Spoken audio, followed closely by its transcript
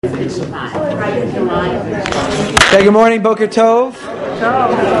Hey, good morning, Boker Tov.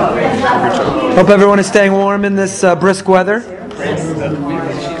 Hope everyone is staying warm in this brisk weather.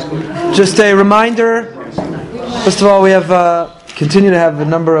 Just a reminder, first of all, we have continue to have a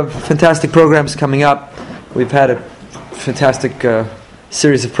number of fantastic programs coming up. We've had a fantastic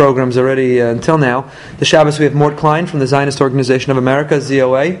series of programs already until now. The Shabbos we have Mort Klein from the Zionist Organization of America,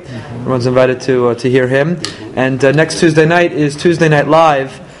 ZOA. Everyone's invited to hear him. And next Tuesday night is Tuesday Night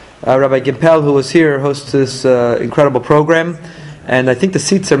Live. Rabbi Gimpel, who was here, hosts this incredible program. And I think the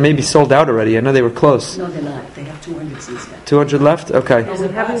seats are maybe sold out already. I know they were close. No, they're not. They have 200 seats left. 200 left? Okay.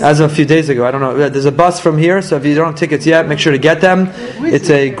 As of a few days ago. I don't know. There's a bus from here, so if you don't have tickets yet, make sure to get them. It's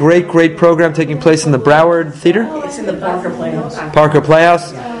a great, great program taking place in the Broward Theater. It's in the Parker Playhouse. Parker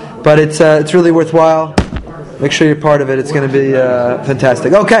Playhouse. But it's really worthwhile. Make sure you're part of it. It's going to be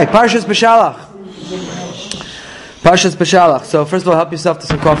fantastic. Okay, Parshas Beshalach. Parshas Beshalach. So first of all, help yourself to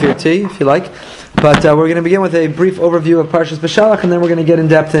some coffee or tea, if you like. But we're going to begin with a brief overview of Parshas Beshalach, and then we're going to get in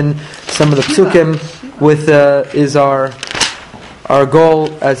depth in some of the psukim. With is our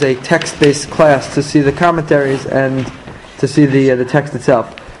goal as a text-based class to see the commentaries and to see the text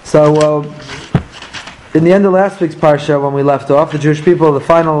itself. So, in the end of last week's parsha, when we left off, the Jewish people, the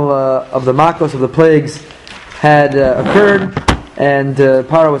final of the makos, of the plagues, had occurred, and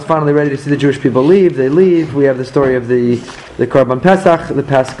Paro was finally ready to see the Jewish people leave. They leave. We have the story of the Korban Pesach, the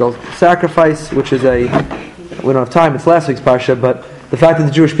Paschal sacrifice, which is we don't have time, it's last week's parsha, but the fact that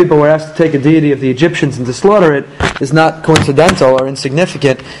the Jewish people were asked to take a deity of the Egyptians and to slaughter it is not coincidental or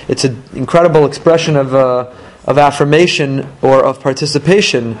insignificant. It's an incredible expression of affirmation or of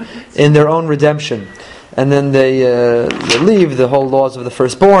participation in their own redemption. And then they leave the whole laws of the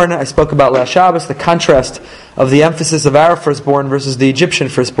firstborn. I spoke about last Shabbos, the contrast of the emphasis of our firstborn versus the Egyptian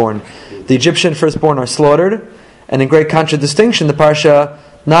firstborn. The Egyptian firstborn are slaughtered, and in great contradistinction, the Parsha,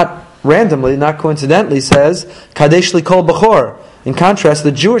 not randomly, not coincidentally, says, Kadesh li kol b'chor. In contrast,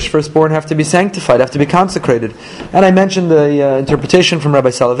 the Jewish firstborn have to be sanctified, have to be consecrated. And I mentioned the interpretation from Rabbi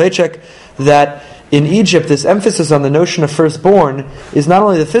Soloveitchik that in Egypt, this emphasis on the notion of firstborn is not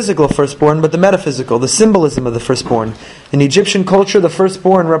only the physical firstborn, but the metaphysical, the symbolism of the firstborn. In Egyptian culture, the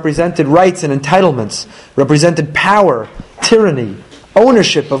firstborn represented rights and entitlements, represented power, tyranny,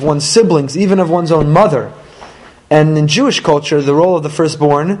 ownership of one's siblings, even of one's own mother. And in Jewish culture, the role of the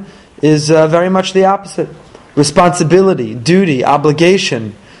firstborn is very much the opposite. Responsibility, duty,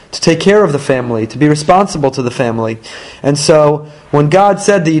 obligation, to take care of the family, to be responsible to the family. And so, when God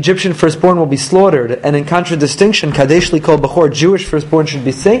said the Egyptian firstborn will be slaughtered, and in contradistinction, Kadesh li kol b'chor, Jewish firstborn should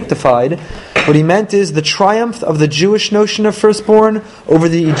be sanctified, what he meant is the triumph of the Jewish notion of firstborn over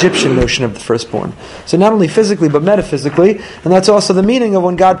the Egyptian notion of the firstborn. So not only physically, but metaphysically, and that's also the meaning of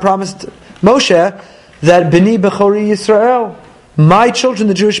when God promised Moshe that B'ni Bechori Yisrael, my children,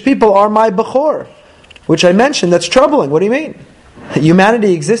 the Jewish people, are my Bechor. Which I mentioned, that's troubling. What do you mean?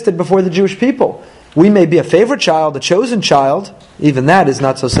 Humanity existed before the Jewish people. We may be a favorite child, a chosen child. Even that is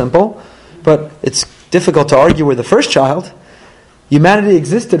not so simple. But it's difficult to argue we're the first child. Humanity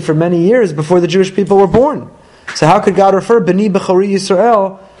existed for many years before the Jewish people were born. So how could God refer, B'ni Bechori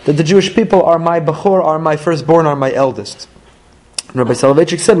Yisrael, that the Jewish people are my Bechor, are my firstborn, are my eldest? Rabbi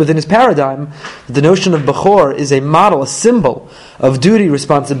Soloveitchik said within his paradigm that the notion of Bechor is a model, a symbol of duty,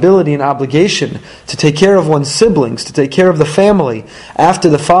 responsibility, and obligation to take care of one's siblings, to take care of the family after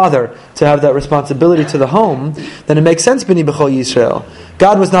the father, to have that responsibility to the home. Then it makes sense, B'ni Bechor Yisrael.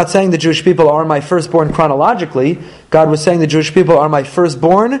 God was not saying the Jewish people are my firstborn chronologically. God was saying the Jewish people are my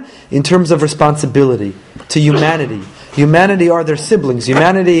firstborn in terms of responsibility to humanity. Humanity are their siblings.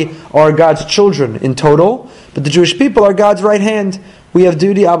 Humanity are God's children in total. But the Jewish people are God's right hand. We have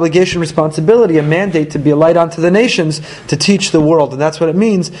duty, obligation, responsibility, a mandate to be a light unto the nations, to teach the world. And that's what it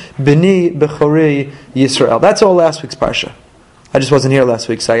means, B'ni Bechori Yisrael. That's all last week's Parsha. I just wasn't here last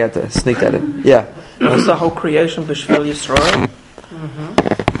week, so I had to sneak that in. Yeah. That's the whole creation, B'shvil Yisrael?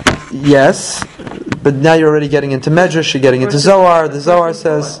 Mm-hmm. Yes. But now you're already getting into Medrash, you're getting into Zohar. The Zohar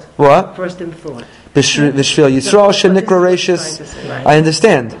says, what? First in thought. V'shvil Yisrael shenikra reishis. I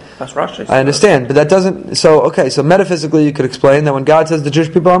understand. That's Rashi. I understand, but that doesn't. So metaphysically, you could explain that when God says the Jewish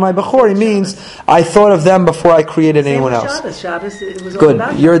people are my Bechor, He means I thought of them before I created anyone else. Shabbos, it was good.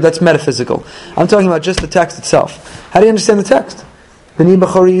 That's metaphysical. I'm talking about just the text itself. How do you understand the text? B'ni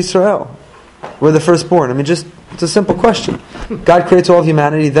Bechori Yisrael. We're the firstborn. I mean, it's a simple question. God creates all of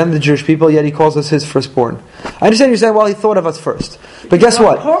humanity, then the Jewish people, yet He calls us His firstborn. I understand you're saying, well, He thought of us first. But guess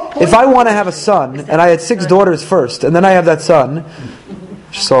what? If I want to have a son, and I had 6 daughters first, and then I have that son,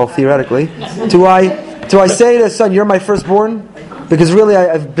 so theoretically, do I say to the son, you're my firstborn? Because really,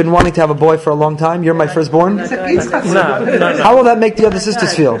 I've been wanting to have a boy for a long time. You're my firstborn. No. How will that make the other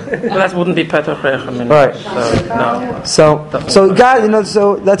sisters feel? Well, that wouldn't be Petach Rechem. Right. No. So God,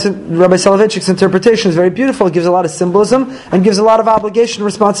 so that's Rabbi Soloveitchik's interpretation is very beautiful. It gives a lot of symbolism and gives a lot of obligation and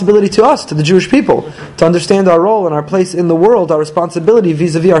responsibility to us, to the Jewish people, to understand our role and our place in the world, our responsibility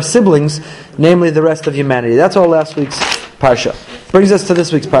vis-a-vis our siblings, namely the rest of humanity. That's all last week's Parsha. Brings us to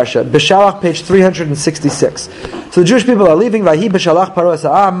this week's Parsha. Beshalach, page 366. So the Jewish people are leaving. Vahi Beshalach Paro es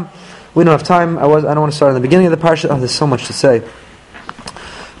ha'am. We don't have time. I don't want to start in the beginning of the Parsha. Oh, there's so much to say.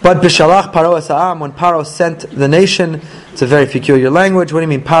 But Beshalach Paro es ha'am, when Paro sent the nation, it's a very peculiar language. What do you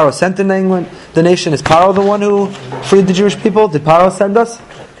mean Paro sent the nation? Is Paro the one who freed the Jewish people? Did Paro send us?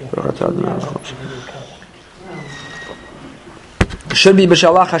 It should be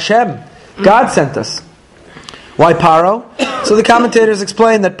Beshalach Hashem. God sent us. Why Paro? So the commentators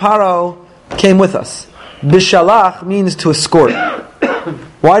explain that Paro came with us. Bishalach means to escort.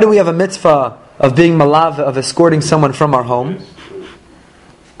 Why do we have a mitzvah of being malav, of escorting someone from our home?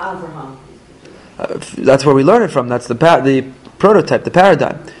 Abraham. That's where we learn it from. That's the prototype, the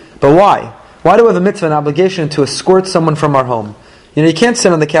paradigm. But why? Why do we have a mitzvah, an obligation to escort someone from our home? You can't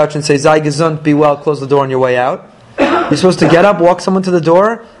sit on the couch and say, Sei gesund, be well, close the door on your way out. You're supposed to get up, walk someone to the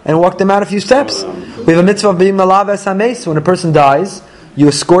door, and walk them out a few steps. We have a mitzvah of being malav es hames. When a person dies, you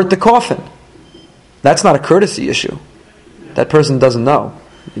escort the coffin. That's not a courtesy issue. That person doesn't know.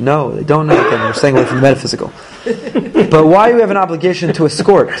 No, they don't know. They're staying away from the metaphysical. But why do we have an obligation to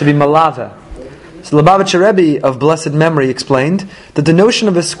escort, to be malava? So Lubavitcher Rebbe of blessed memory explained that the notion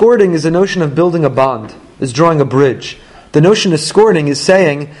of escorting is the notion of building a bond, is drawing a bridge. The notion of escorting is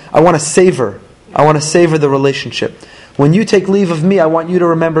saying, I want to savor the relationship. When you take leave of me, I want you to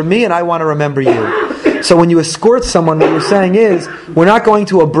remember me and I want to remember you. So when you escort someone, what you're saying is, we're not going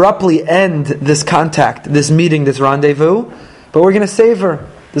to abruptly end this contact, this meeting, this rendezvous, but we're going to savor.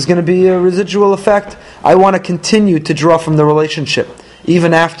 There's going to be a residual effect. I want to continue to draw from the relationship,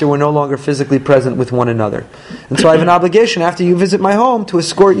 even after we're no longer physically present with one another. And so I have an obligation, after you visit my home, to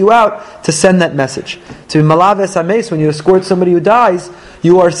escort you out, to send that message. To malav es hames, when you escort somebody who dies,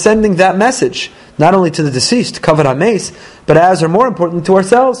 you are sending that message, not only to the deceased, kavod hames, but as, or more importantly, to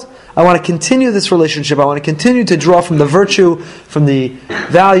ourselves. I want to continue this relationship. I want to continue to draw from the virtue, from the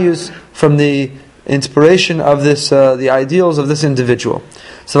values, from the inspiration of this, the ideals of this individual.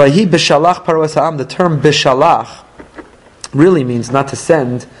 So, vahi bishalach paro es ha'am, the term bishalach really means not to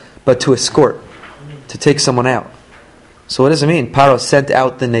send, but to escort, to take someone out. So what does it mean? Paro sent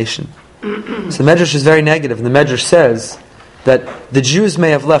out the nation. So the Medrash is very negative. And the Medrash says that the Jews may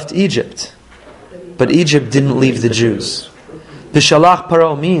have left Egypt, but Egypt didn't leave the Jews. Bishalach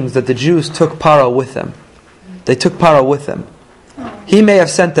Paro means that the Jews took Paro with them. They took Paro with them. He may have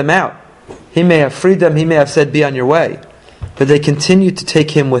sent them out. He may have freed them. He may have said, be on your way. But they continued to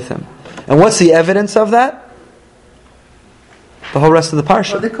take him with them. And what's the evidence of that? The whole rest of the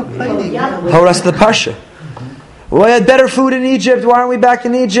Parsha. The whole rest of the Parsha. We had better food in Egypt. Why aren't we back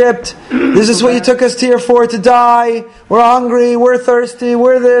in Egypt? This is what you took us here for, to die. We're hungry. We're thirsty.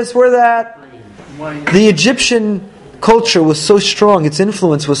 We're this. We're that. The Egyptian culture was so strong, its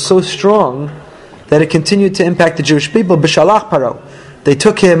influence was so strong, that it continued to impact the Jewish people. Bishalach Paro. They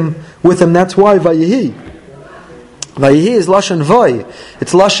took him with them. That's why Vayihi. Vayihi is Lashon Voy.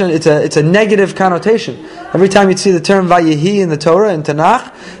 It's Lashon, it's a negative connotation. Every time you see the term Vayihi in the Torah, in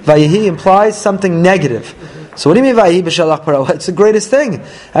Tanakh, Vayihi implies something negative. So what do you mean Vayihi B'Shalach Paro? It's the greatest thing.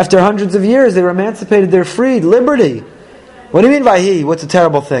 After hundreds of years, they were emancipated, they're freed, liberty. What do you mean Vayihi? What's the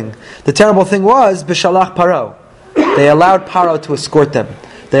terrible thing? The terrible thing was B'Shalach Paro. They allowed Paro to escort them.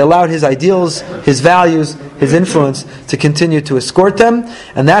 They allowed his ideals, his values, his influence to continue to escort them.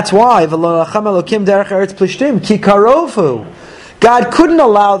 And that's why God couldn't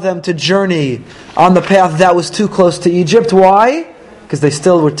allow them to journey on the path that was too close to Egypt. Why? Because they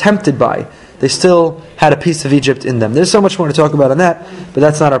still were tempted by. They still had a piece of Egypt in them. There's so much more to talk about on that, but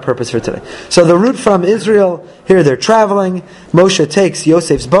that's not our purpose for today. So the route from Israel, here they're traveling. Moshe takes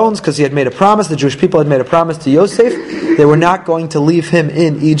Yosef's bones because he had made a promise. The Jewish people had made a promise to Yosef. They were not going to leave him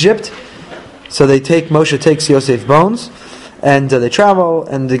in Egypt. So Moshe takes Yosef's bones, and they travel,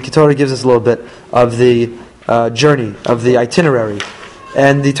 and the Torah gives us a little bit of the journey, of the itinerary.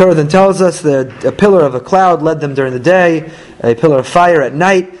 And the Torah then tells us that a pillar of a cloud led them during the day, a pillar of fire at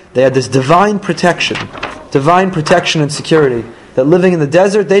night. They had this divine protection and security. That living in the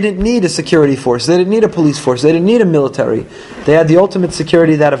desert, they didn't need a security force, they didn't need a police force, they didn't need a military. They had the ultimate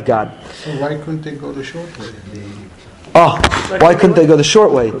security, that of God. So why couldn't they go the short way? Why couldn't they go the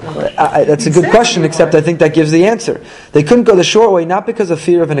short way? That's a good question, except I think that gives the answer. They couldn't go the short way not because of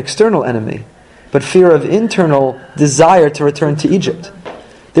fear of an external enemy. but fear of internal desire to return to Egypt.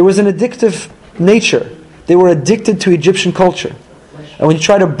 There was an addictive nature. They were addicted to Egyptian culture. And when you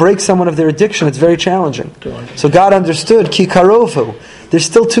try to break someone of their addiction, it's very challenging. So God understood, ki karovu. They're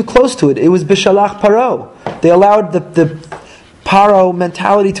still too close to it. It was bishalach paro. They allowed the paro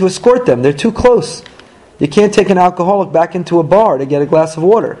mentality to escort them. They're too close. You can't take an alcoholic back into a bar to get a glass of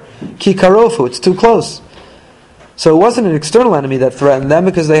water. Ki karovu, it's too close. So it wasn't an external enemy that threatened them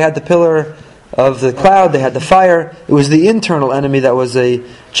because they had the pillar of the cloud, they had the fire. It was the internal enemy that was a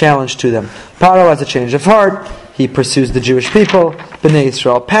challenge to them. Paro has a change of heart. He pursues the Jewish people. Bnei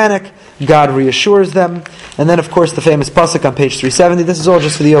Yisrael panic. God reassures them. And then, of course, the famous pasuk on page 370. This is all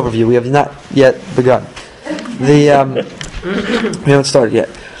just for the overview. We have not yet begun. We haven't started yet.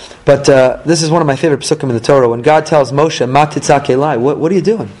 But this is one of my favorite pasukim in the Torah. When God tells Moshe, Ma titzak elai, what are you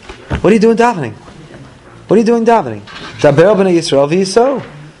doing? What are you doing davening? What are you doing davening? Daber b'nei Yisrael v'yiso.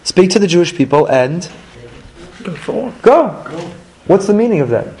 Speak to the Jewish people and go. What's the meaning of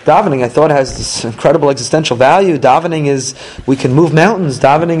that? Davening, I thought, has this incredible existential value. Davening is, we can move mountains.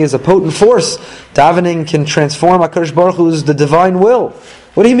 Davening is a potent force. Davening can transform HaKadosh Baruch Hu's the divine will.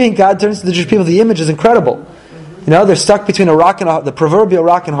 What do you mean God turns to the Jewish people? The image is incredible. They're stuck between the proverbial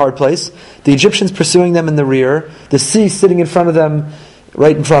rock and hard place. The Egyptians pursuing them in the rear. The sea sitting in front of them,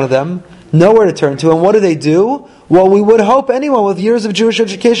 right in front of them. Nowhere to turn to. And what do? Well, we would hope anyone with years of Jewish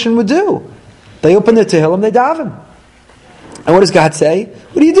education would do. They open their Tehillim, they daven. And what does God say?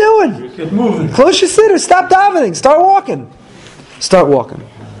 What are you doing? Get moving. Close your sitter. Stop davening. Start walking. Start walking.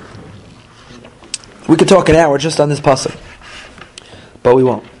 We could talk an hour just on this pasuk, but we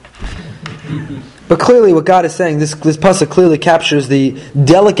won't. But clearly what God is saying, this pasuk clearly captures the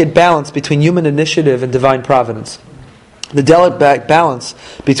delicate balance between human initiative and divine providence. The delicate balance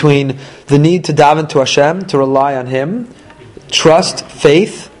between the need to daven to Hashem, to rely on Him, trust,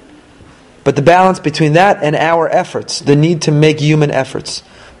 faith, but the balance between that and our efforts, the need to make human efforts.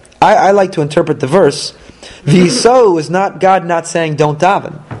 I like to interpret the verse, V'yiso is not God not saying don't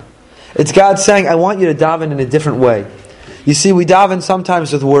daven. It's God saying, I want you to daven in a different way. You see, we daven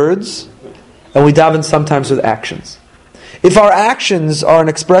sometimes with words, and we daven sometimes with actions. If our actions are an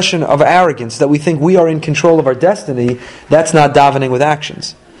expression of arrogance, that we think we are in control of our destiny, that's not davening with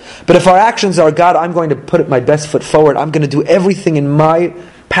actions. But if our actions are, God, I'm going to put my best foot forward, I'm going to do everything in my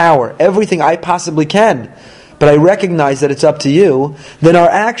power, everything I possibly can, but I recognize that it's up to you, then our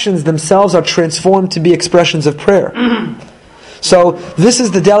actions themselves are transformed to be expressions of prayer. So this is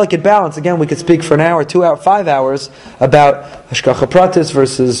the delicate balance. Again, we could speak for an hour, 2 hours, 5 hours about Hashgacha Pratis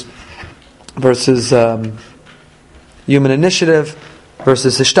versus human initiative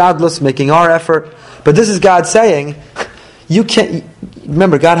versus Hishtadlus, making our effort. But this is God saying, you can't.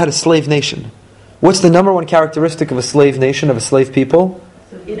 Remember, God had a slave nation. What's the number one characteristic of a slave nation, of a slave people?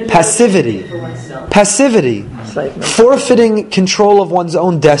 Passivity. Passivity. Forfeiting control of one's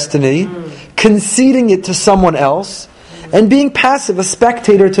own destiny, conceding it to someone else, and being passive, a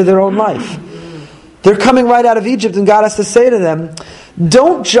spectator to their own life. They're coming right out of Egypt, and God has to say to them,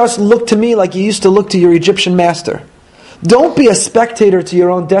 don't just look to me like you used to look to your Egyptian master. Don't be a spectator to your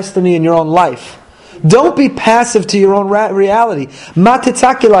own destiny and your own life. Don't be passive to your own reality. Ma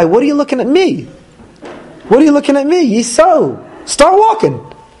titzakilai, what are you looking at me? What are you looking at me? Yiso. Start walking.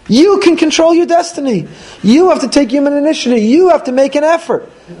 You can control your destiny. You have to take human initiative. You have to make an effort.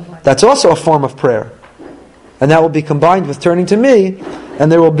 That's also a form of prayer. And that will be combined with turning to me,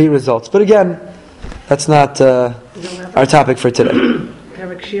 and there will be results. But again, that's not our topic for today.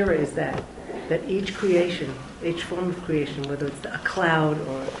 Eric Shearer is that each creation, each form of creation, whether it's a cloud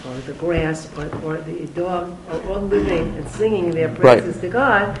or the grass or the dog, are all living and singing their praises to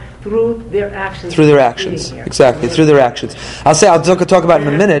God through their actions. Through their actions, exactly. Through their actions. I'll talk about it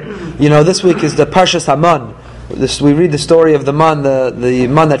in a minute. This week is the Parshas Haman. We read the story of the man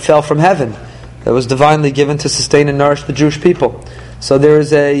that fell from heaven, that was divinely given to sustain and nourish the Jewish people. So there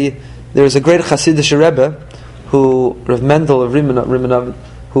is a great Hasidic Rebbe, Rav Mendel of Rimanov,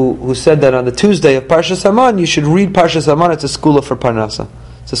 who said that on the Tuesday of Parshas Haman, you should read Parshas Haman. It's a skula for Parnasa.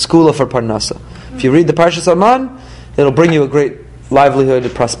 It's a skula for Parnasa. If you read the Parshas Haman, it'll bring you a great livelihood,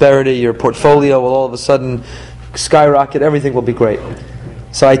 prosperity. Your portfolio will all of a sudden skyrocket. Everything will be great.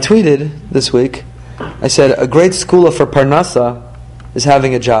 So I tweeted this week, I said, a great skula for Parnasa is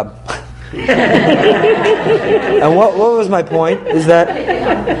having a job. And what was my point?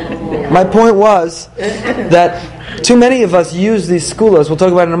 My point was that too many of us use these skulas, we'll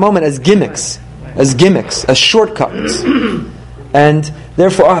talk about it in a moment, as gimmicks, as shortcuts. And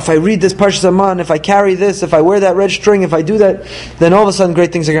therefore, if I read this Parshas Haman, if I carry this, if I wear that red string, if I do that, then all of a sudden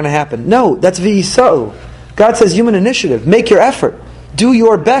great things are going to happen. No, that's v'yiso. God says human initiative. Make your effort. Do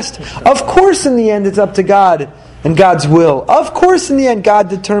your best. Of course, in the end, it's up to God and God's will. Of course, in the end, God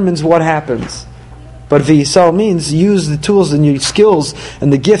determines what happens. But v'yisal means use the tools and your skills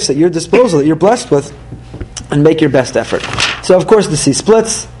and the gifts at your disposal that you're blessed with and make your best effort. So, of course, the sea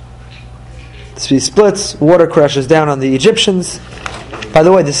splits. The sea splits. Water crashes down on the Egyptians. By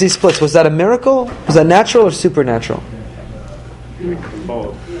the way, the sea splits. Was that a miracle? Was that natural or supernatural?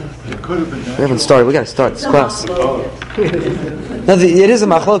 It could have been We haven't started. We got to start this class. No, it is a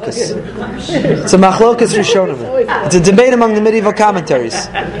machlokas. It's a machlokas rishonim. It's a debate among the medieval commentaries.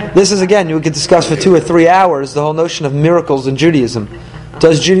 This is, again, we could discuss for 2 or 3 hours the whole notion of miracles in Judaism.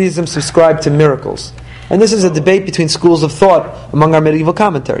 Does Judaism subscribe to miracles? And this is a debate between schools of thought among our medieval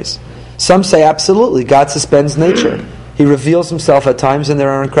commentaries. Some say absolutely, God suspends nature. He reveals himself at times and there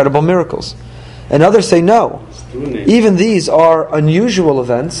are incredible miracles. And others say no. Even these are unusual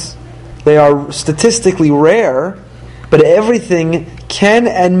events. They are statistically rare, but everything can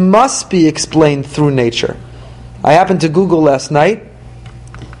and must be explained through nature. I happened to Google last night.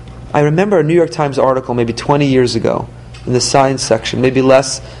 I remember a New York Times article maybe 20 years ago in the science section, maybe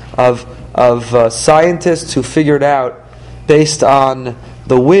less, of scientists who figured out, based on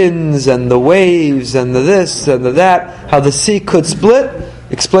the winds and the waves and the this and the that, how the sea could split,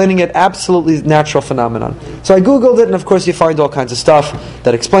 explaining it absolutely natural phenomenon. So I Googled it, and of course you find all kinds of stuff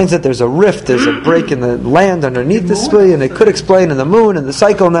that explains it. There's a rift, there's a break in the land underneath the sea, and it could explain in the moon and the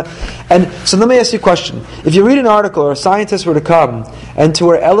cycle and that. And so let me ask you a question. If you read an article or a scientist were to come and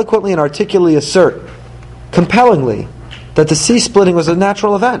to eloquently and articulately assert, compellingly, that the sea splitting was a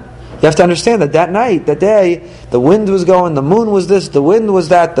natural event, you have to understand that night, that day, the wind was going, the moon was this, the wind was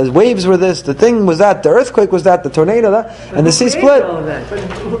that, the waves were this, the thing was that, the earthquake was that, the tornado that, and the sea split.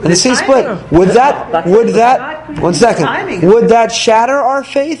 And the sea split. Would that, one second, would that shatter our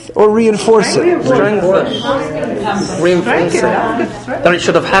faith or reinforce it? Reinforce it. That it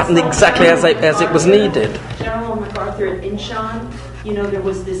should have happened exactly as it was needed. General MacArthur at Incheon, there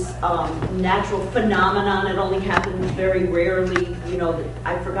was this natural phenomenon. It only happened very rarely.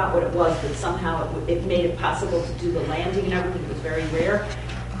 I forgot what it was, but somehow it made it possible to do the landing and everything. It was very rare.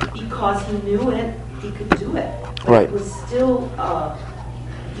 Because he knew it, he could do it. But right. It was still,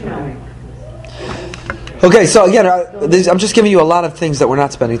 Okay, so again, I'm just giving you a lot of things that we're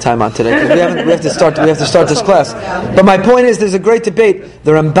not spending time on today. 'Cause we have to start this class. But my point is, there's a great debate.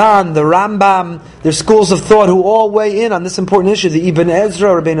 The Ramban, the Rambam, there's schools of thought who all weigh in on this important issue. The Ibn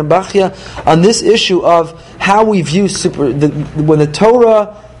Ezra, Rabbeinu Bachya, on this issue of how we view when the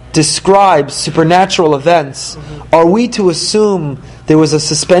Torah describes supernatural events. Are we to assume there was a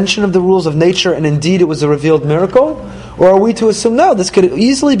suspension of the rules of nature, and indeed it was a revealed miracle? Or are we to assume, no, this could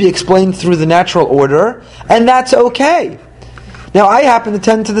easily be explained through the natural order, and that's okay? Now, I happen to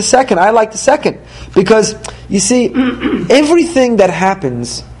tend to the second. I like the second. Because, you see, everything that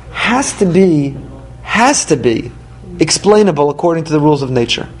happens has to be explainable according to the rules of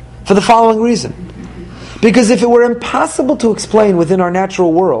nature. For the following reason. Because if it were impossible to explain within our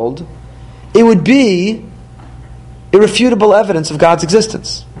natural world, it would be irrefutable evidence of God's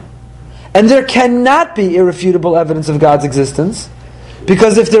existence. And there cannot be irrefutable evidence of God's existence,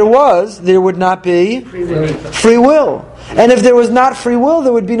 because if there was, there would not be free will. And if there was not free will,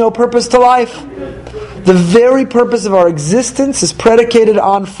 there would be no purpose to life. The very purpose of our existence is predicated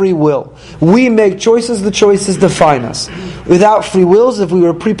on free will. We make choices, the choices define us. Without free wills, if we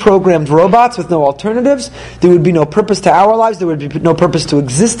were pre-programmed robots with no alternatives, there would be no purpose to our lives, there would be no purpose to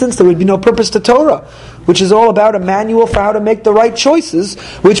existence, there would be no purpose to Torah, which is all about a manual for how to make the right choices,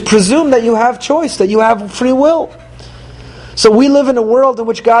 which presume that you have choice, that you have free will. So we live in a world in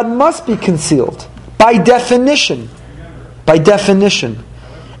which God must be concealed, by definition. By definition.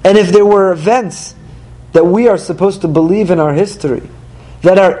 And if there were events that we are supposed to believe in our history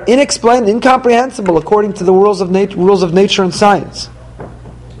that are inexplainable, incomprehensible according to the rules of nature and science,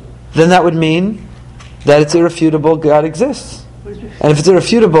 then that would mean that it's irrefutable God exists. And if it's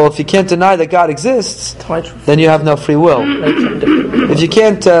irrefutable, if you can't deny that God exists, then you have no free will. If you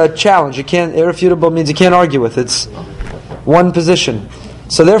can't challenge, irrefutable means you can't argue with. It's one position.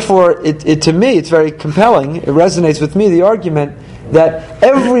 So therefore, it to me, it's very compelling. It resonates with me, the argument that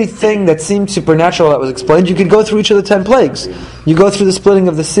everything that seemed supernatural that was explained, you could go through each of the 10 plagues. You go through the splitting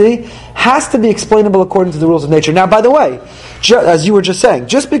of the sea, has to be explainable according to the rules of nature. Now, by the way, as you were just saying,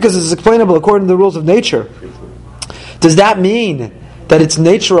 just because it's explainable according to the rules of nature, does that mean that it's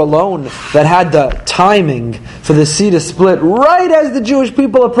nature alone that had the timing for the sea to split right as the Jewish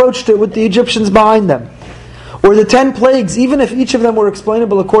people approached it with the Egyptians behind them? Or the 10 plagues, even if each of them were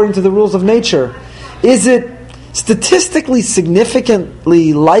explainable according to the rules of nature, is it statistically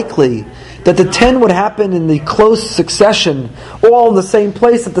significantly likely that the 10 would happen in the close succession, all in the same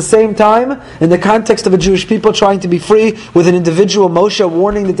place at the same time, in the context of a Jewish people trying to be free, with an individual Moshe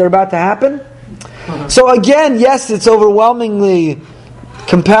warning that they're about to happen? So again, yes, it's overwhelmingly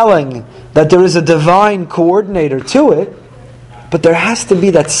compelling that there is a divine coordinator to it, but there has to be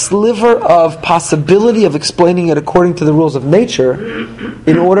that sliver of possibility of explaining it according to the rules of nature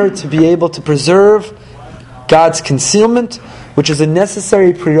in order to be able to preserve God's concealment, which is a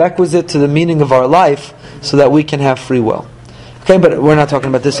necessary prerequisite to the meaning of our life so that we can have free will. Okay, but we're not talking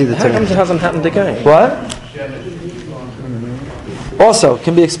about this either How today. come it hasn't happened again? What? Also,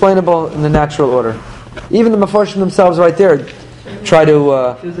 can be explainable in the natural order. Even the Mefarshim themselves right there try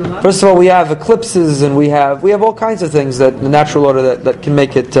to... first of all, we have eclipses and we have all kinds of things that in the natural order that can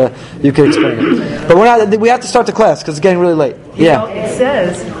make it... you can explain it. But we have to start the class because it's getting really late. Yeah. It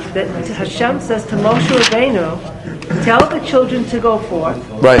says that Hashem says to Moshe Rabbeinu, tell the children to go forth.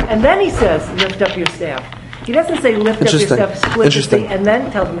 Right. And then he says, lift up your staff. He doesn't say lift up your staff, split the sea, and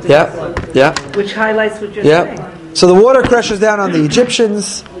then tell them to go forth. Yeah. Which highlights what you're saying. So the water crashes down on the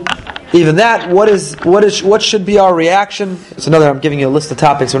Egyptians. Even that, what should be our reaction? It's another, I'm giving you a list of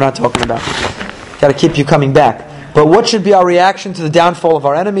topics we're not talking about. Got to keep you coming back. But what should be our reaction to the downfall of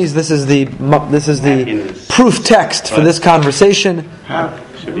our enemies? This is the proof text for this conversation.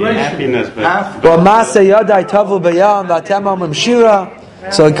 Should be happiness, but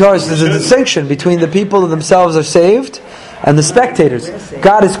So of course there's a distinction between the people who themselves are saved and the spectators.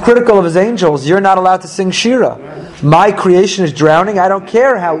 God is critical of His angels. You're not allowed to sing Shira. My creation is drowning. I don't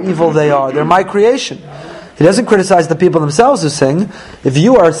care how evil they are. They're my creation. He doesn't criticize the people themselves who sing. If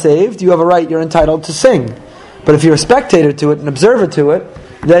you are saved, you have a right, you're entitled to sing. But if you're a spectator to it, an observer to it,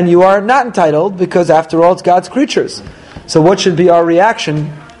 then you are not entitled, because after all, it's God's creatures. So what should be our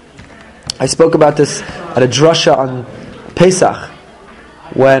reaction? I spoke about this at a drasha on Pesach,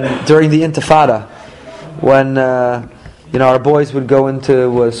 during the Intifada, when our boys would go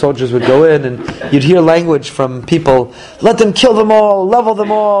into, soldiers would go in, and you'd hear language from people, let them kill them all, level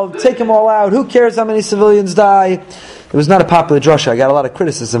them all, take them all out, who cares how many civilians die? It was not a popular drasha. I got a lot of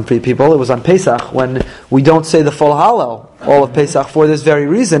criticism from people. It was on Pesach, when we don't say the full Hallel, all of Pesach, for this very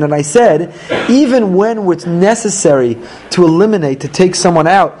reason. And I said, even when it's necessary to eliminate, to take someone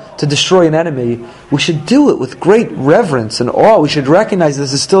out, to destroy an enemy, we should do it with great reverence and awe. We should recognize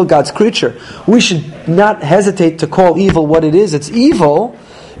this is still God's creature. We should not hesitate to call evil what it is. It's evil,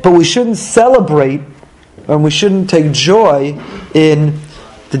 but we shouldn't celebrate, and we shouldn't take joy in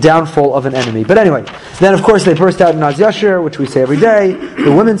the downfall of an enemy. But anyway, then of course they burst out in Az Yashir, which we say every day.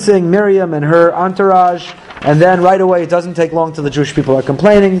 The women sing, Miriam and her entourage, and then right away, it doesn't take long till the Jewish people are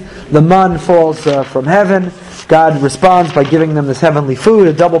complaining. The man falls from heaven. God responds by giving them this heavenly food.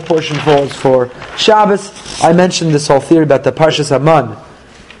 A double portion falls for Shabbos. I mentioned this whole theory about the Parshas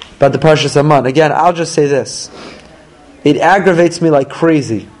Haman. Again, I'll just say this. It aggravates me like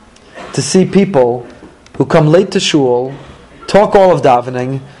crazy to see people who come late to shul, talk all of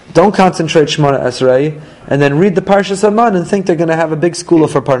davening, don't concentrate Shemona Esrei, and then read the Parshas Haman and think they're going to have a big school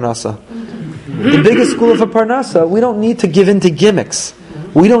for Parnasa. The biggest school for Parnasa, we don't need to give in to gimmicks.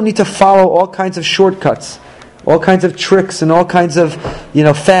 We don't need to follow all kinds of shortcuts, all kinds of tricks, and all kinds of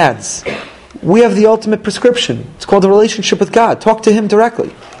fads. We have the ultimate prescription. It's called a relationship with God. Talk to Him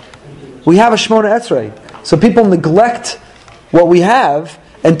directly. We have a Shemona Esrei. So people neglect what we have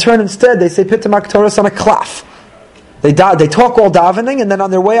and turn instead, they say Pitam HaKtoros on a klaf. They talk all davening, and then on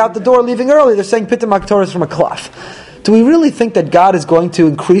their way out the door, leaving early, they're saying Pitam HaKtoros from a klaf. Do we really think that God is going to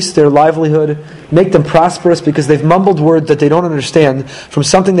increase their livelihood, make them prosperous because they've mumbled words that they don't understand from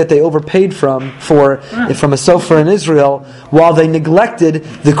something that they overpaid from a sofer in Israel, while they neglected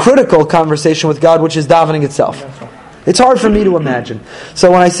the critical conversation with God, which is davening itself? It's hard for me to imagine.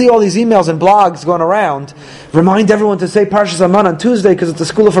 So when I see all these emails and blogs going around, remind everyone to say Parshas Haman on Tuesday because it's the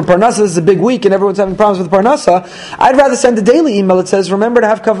school for Parnasa, this is a big week and everyone's having problems with Parnasa, I'd rather send a daily email that says, remember to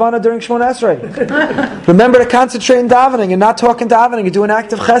have Kavanah during Shemona Esrei. Remember to concentrate in davening and not talk in davening and do an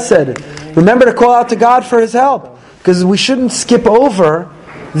act of chesed. Remember to call out to God for His help. Because we shouldn't skip over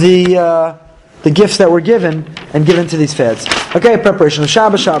the gifts that were given and given to these fads. Okay, preparation of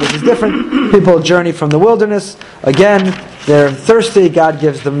Shabbos. Shabbos is different. People journey from the wilderness. Again, they're thirsty. God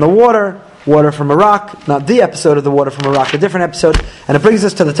gives them the water from a rock. Not the episode of the water from a rock, a different episode. And it brings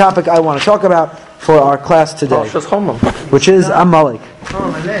us to the topic I want to talk about for our class today, which is Amalek.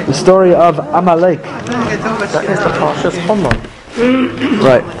 The story of Amalek. That is the Parshas Haman.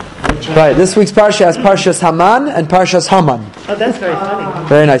 Right. This week's Parsha has Parshas Haman and Parshas Haman. Oh, that's very funny.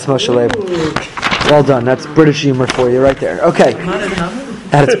 Very nice, Moshe Leib. Well done. That's British humor for you right there. Okay.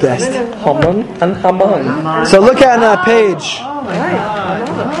 At its best. Haman and Haman. So look at page.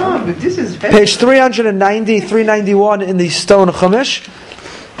 but this is Page 390, 391 in the Stone Chumash.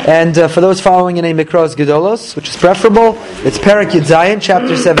 And for those following in a Mikros Gedolos, which is preferable, it's Perek Yud Zayin,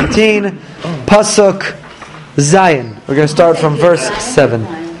 chapter 17, Pasuk Zayin. We're going to start from verse 7.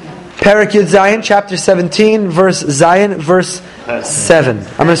 Perek Yud Zayin, chapter 17, verse Zayin, verse 7.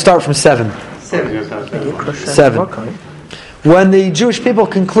 I'm going to start from 7. 7. When the Jewish people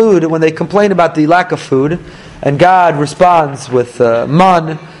conclude, when they complain about the lack of food, and God responds with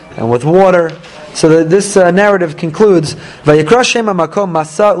man and with water, so this narrative concludes, Vayikra Shem HaMakom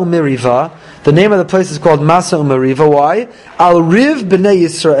Masa Umeriva. The name of the place is called Masa Umeriva. Why? Al Riv B'nei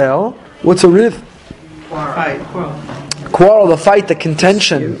Yisrael. What's a Riv? Quarrel, the fight, the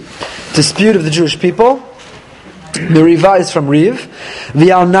contention, dispute of the Jewish people. Meriva is from Riv.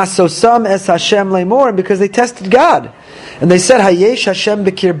 V'al Nasosam Es Hashem Leimor. And because they tested God. And they said, Hayesh Hashem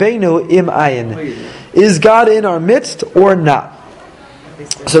B'kirbeinu Im Ayin. Is God in our midst or not?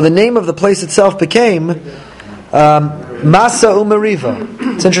 So the name of the place itself became Masa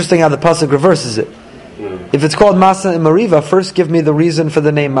Umeriva. It's interesting how the pasuk reverses it. If it's called Masa Umeriva, first give me the reason for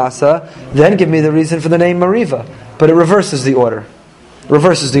the name Masa, then give me the reason for the name Meriva. But it reverses the order. I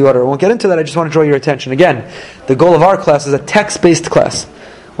won't get into that. I just want to draw your attention. Again, the goal of our class is a text-based class. I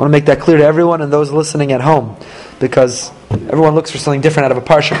want to make that clear to everyone and those listening at home, because everyone looks for something different out of a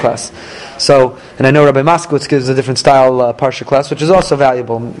Parsha class. So, and I know Rabbi Moskowitz gives a different style Parsha class, which is also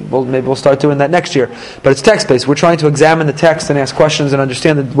valuable. Maybe we'll start doing that next year. But it's text-based. We're trying to examine the text and ask questions and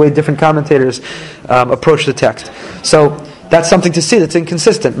understand the way different commentators approach the text. So, that's something to see that's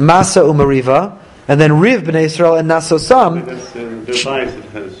inconsistent. Masa Umeriva, and then Riv B'nai Yisrael and Nasosam. That's the device that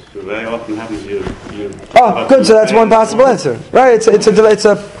has very often happens. Oh, good. So that's one possible answer, right? It's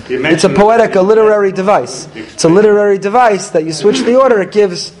a poetic, a literary device. It's a literary device that you switch the order. It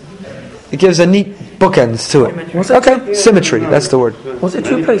gives a neat bookends to it. Okay, symmetry. That's the word. Was it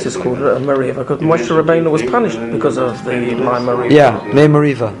two places called Meriva? Because Moshe Rabbeinu was punished because of the Mai Meriva. Yeah, Mai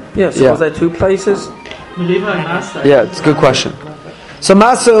Meriva. Yes. Yeah, so was there two places? Meriva and Masa. Yeah, it's a good question. So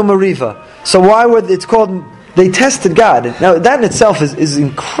Masa Meriva. So why were it's called? They tested God. Now that in itself is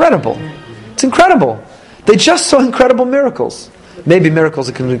incredible. It's incredible. They just saw incredible miracles. Maybe miracles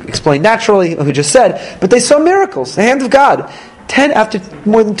that can be explained naturally, like we just said, but they saw miracles. The hand of God. After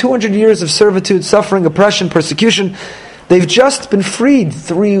more than 200 years of servitude, suffering, oppression, persecution, they've just been freed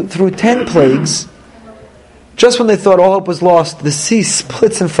through 10 plagues. Just when they thought all hope was lost, the sea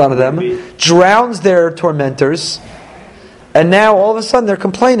splits in front of them, drowns their tormentors, and now all of a sudden they're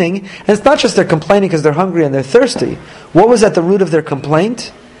complaining. And it's not just they're complaining because they're hungry and they're thirsty. What was at the root of their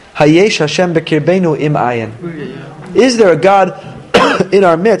complaint? Hayesh Hashem B'kirbeinu Im Ayin. Is there a God in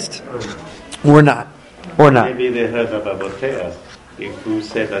our midst or not? Maybe they heard about Boteas, who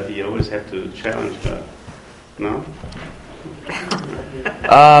said that you always have to challenge God. No?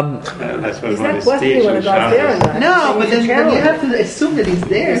 That's what He's not questioning whether God's there or not. No, but then you have to assume that He's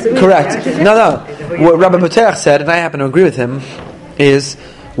there. Correct. No. What Rabbi Boteach said, and I happen to agree with him, is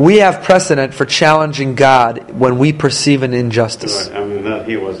we have precedent for challenging God when we perceive an injustice. Right. I mean, no,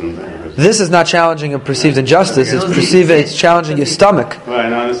 he wasn't there. This is not challenging a perceived injustice. It's challenging your stomach. Right,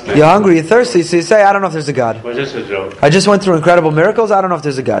 I understand. You're hungry, you're thirsty, so you say, I don't know if there's a God. Well, just a joke. I just went through incredible miracles, I don't know if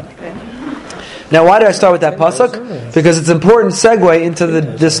there's a God. Now, why did I start with that pasuk? Because it's an important segue into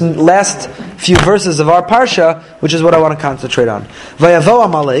this last few verses of our parsha, which is what I want to concentrate on. Vayavo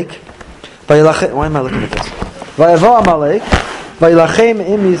Amalek. Why am I looking at this? Vayavo Amalek. Vayilachem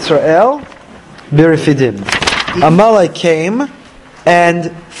im Yisrael b'Refidim. Amalek came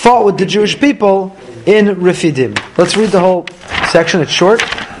and fought with the Jewish people in Refidim. Let's read the whole section. It's short,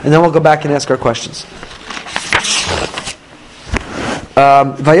 and then we'll go back and ask our questions.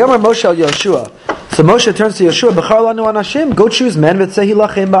 Vayomer Moshe al Yoshua. So Moshe turns to Yoshua, B'char lanu anashim, go choose men, v'tzehi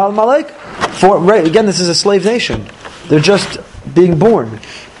lachem ba'al Amalek. Again, this is a slave nation. They're just being born.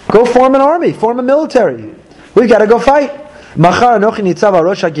 Go form an army, form a military. We've got to go fight. Machar anochi nitzav al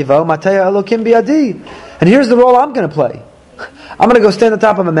rosh hagivah, u'matei elokim biadi. And here's the role I'm going to play. I'm going to go stand on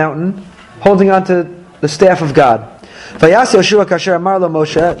top of a mountain, holding on to the staff of God. Vayas Yoshua kasher amar lo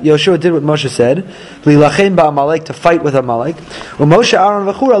Moshe. Yoshua did what Moshe said. Lilachem ba'Amalek, to fight with Amalek. U'Moshe Aaron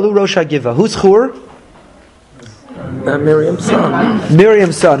v'Chur alu rosh hagivah. Who's Chur? Miriam's son.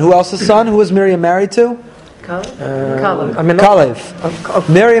 Miriam's son. Who else's son? Who was Miriam married to? Kalev.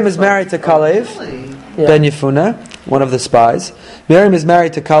 Miriam is married to Kalev ben Yefuna, one of the spies. Miriam is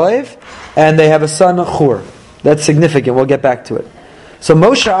married to Kalev, and they have a son, Chur. That's significant. We'll get back to it. So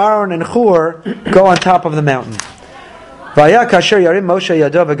Moshe, Aaron, and Chur go on top of the mountain. Vaya kasher yarim Moshe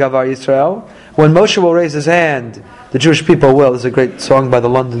yado v'gavar Yisrael. when Moshe will raise his hand, the Jewish people will. There's a great song by the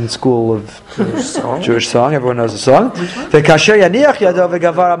London School of Jewish song. Everyone knows the song. V'kasher yaniach yado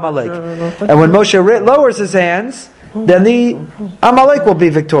v'gavar Amalek. And when Moshe lowers his hands, then the Amalek will be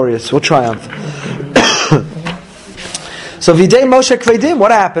victorious, will triumph. So Videi Moshe Kvedim,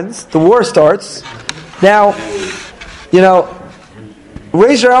 what happens? The war starts. Now,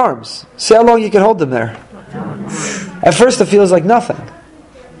 raise your arms. See how long you can hold them there. At first it feels like nothing.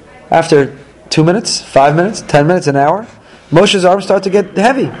 After 2 minutes, 5 minutes, 10 minutes, an hour, Moshe's arms start to get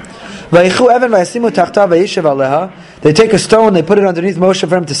heavy. They take a stone, they put it underneath Moshe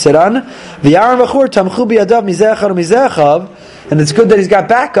for him to sit on. And it's good that he's got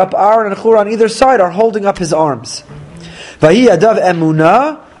backup. Aaron and Hur on either side are holding up his arms. Translate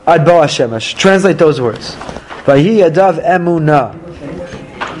those words.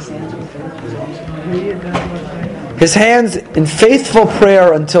 His hands in faithful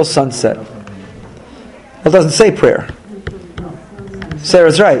prayer until sunset. It doesn't say prayer.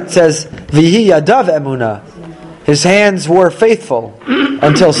 Sarah's right. It says, Vihi yadav emunah. His hands were faithful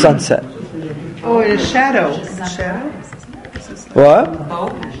until sunset. Oh, in a shadow. Shadow? What?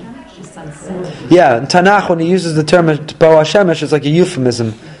 Yeah, in Tanakh, when he uses the term Bo HaShemesh, it's like a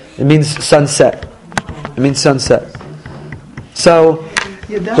euphemism. It means sunset. So,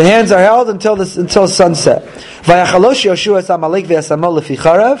 the hands are held until sunset. Vayachalosh Yoshua es Amalek ve'asamo lefi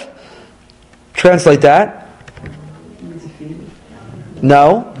charav. Translate that.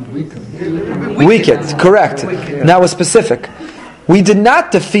 No. Weakened. Correct. Now was specific. We did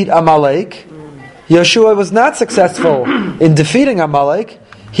not defeat Amalek. Yeshua was not successful in defeating Amalek.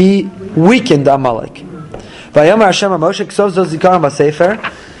 He weakened Amalek. Vayomar Hashem Moshe k'sov zo zikaron b'sefer.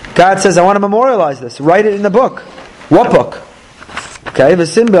 God says, I want to memorialize this. Write it in the book. What book? Okay,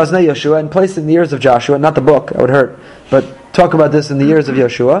 v'sim be'oznei Yeshua, and place it in the ears of Joshua. Not the book, that would hurt. But talk about this in the ears of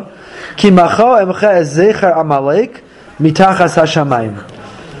Yeshua. Ki macho emcha ez zecher Amalek mitachas hashamayim.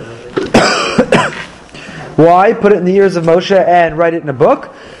 Why? Put it in the ears of Moshe and write it in a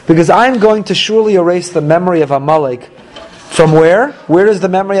book? Because I'm going to surely erase the memory of Amalek. From where? Where does the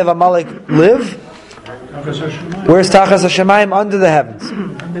memory of Amalek live? Where's Tachas Hashemayim? Under the heavens.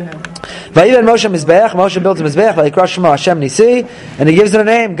 Vayiven Moshe Mizbeach. Moshe built a Mizbeach. Vayikra Shema Hashem Nisi. And he gives it a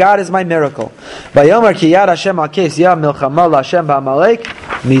name. God is my miracle. Vayomer ki yad Hashem al kes yam milchama l'Hashem ba'Amalek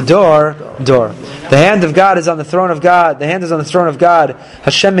midor dor. The hand of God is on the throne of God. The hand is on the throne of God.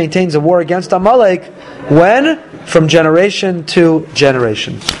 Hashem maintains a war against Amalek. When? From generation to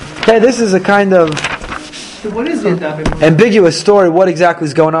generation. Okay, this is a kind of What is the ambiguous story. What exactly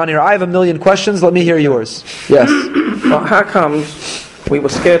is going on here? I have a million questions. Let me hear yours. Yes. Well, how comes we were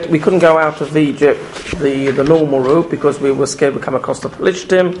scared? We couldn't go out of Egypt the normal route because we were scared we'd come across the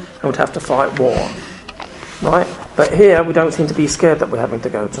Pelishtim and we'd have to fight war. Right? But here we don't seem to be scared that we're having to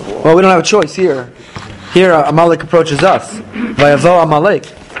go to war. Well, we don't have a choice here. Here Amalek approaches us. Vayavo Amalek.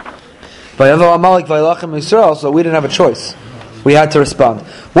 Vayavo Amalek vayilachem Yisrael. So we didn't have a choice. We had to respond.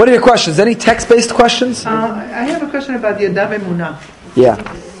 What are your questions? Any text-based questions? I have a question about the Adav Emunah. Yeah.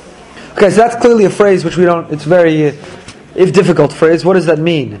 Okay, so that's clearly a phrase which we don't. It's very, if difficult phrase. What does that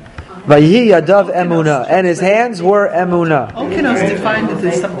mean? Vayihi yadav emunah, and his hands were emunah. Okenos defined it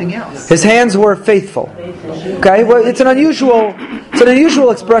as something else. His hands were faithful. Okay, well, it's an unusual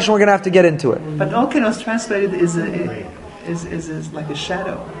expression. We're going to have to get into it. But Okenos translated is like a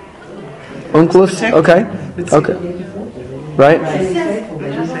shadow. Unklus. Okay. Okay. Right.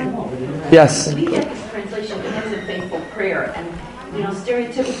 Yes. We get this translation, hands in faithful prayer, and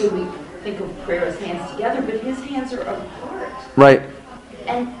stereotypically we think of prayer as hands together, but his hands are apart. Right.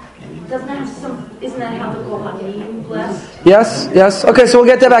 And isn't that how the Kohanim blessed? Yes. Okay, so we'll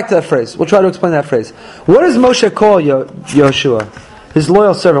get back to that phrase. We'll try to explain that phrase. What does Moshe call Yoshua, his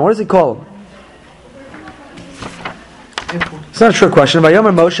loyal servant? What does he call him? It's not a trick question.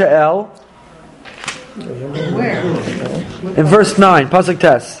 Vayomer Moshe El. Where? In verse 9, Pasuk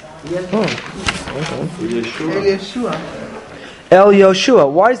Tes. Yeshua. El Yoshua.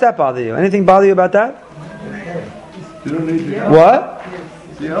 Why does that bother you? Anything bother you about that? You don't need the What?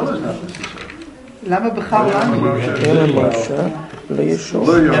 The elders not necessary. Lama b'chal lanu.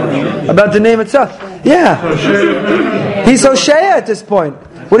 About the name itself. Yeah. He's Hosea at this point.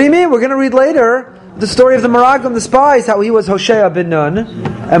 What do you mean? We're going to read later the story of the Meraglim, the spies, how he was Hosea bin Nun,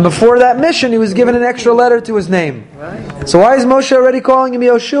 and before that mission he was given an extra letter to his name. So why is Moshe already calling him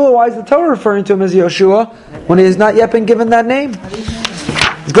Yoshua? Why is the Torah referring to him as Yoshua when he has not yet been given that name?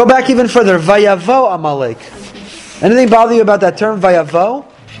 Let's go back even further. Vayavo Amalek. Anything bother you about that term, Vayavo?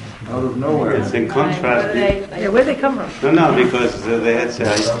 Out of nowhere. It's in contrast. Yeah, where they come from? No, because they had said,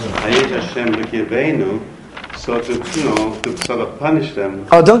 Hayesh Hashem b'kirveinu, So to sort of punish them.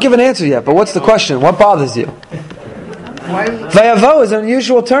 Oh, don't give an answer yet, but what's the question? What bothers you? Vayavo is an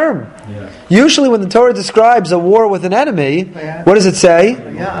unusual term. Usually when the Torah describes a war with an enemy, what does it say?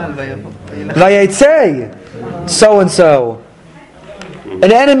 Vayetzei, so-and-so.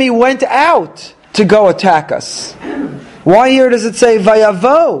 An enemy went out to go attack us. Why here does it say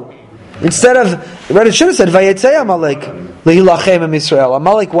Vayavo? Instead of, it should have said Vayetzei Amalek lehilachem im Yisrael.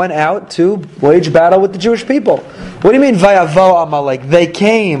 Amalek went out to wage battle with the Jewish people. What do you mean Vayavo Amalek? They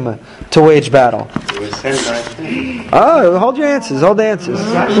came to wage battle. Oh, hold your answers. Hold the answers.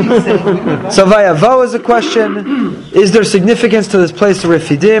 So Vayavo is a question. Is there significance to this place of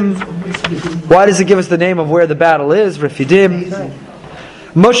Refidim? Why does it give us the name of where the battle is? Refidim.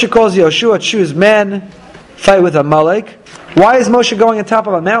 Moshe calls Yoshua, choose men, fight with Amalek. Why is Moshe going on top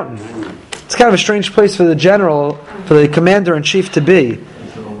of a mountain? It's kind of a strange place for the general, for the commander-in-chief to be.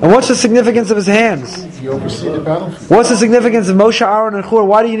 And what's the significance of his hands? What's the significance of Moshe, Aaron, and Hur?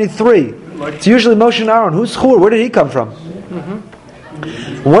 Why do you need three? It's usually Moshe and Aaron. Who's Hur? Where did he come from?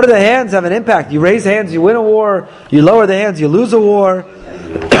 What do the hands have an impact? You raise hands, you win a war. You lower the hands, you lose a war.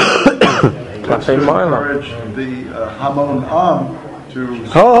 Encourage the Hamon Am to...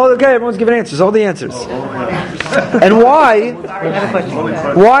 Okay, everyone's giving answers. Hold the answers. And why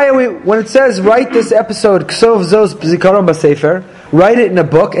are we, when it says write this episode, Ksov Zos Zikaron B'Sefer, write it in a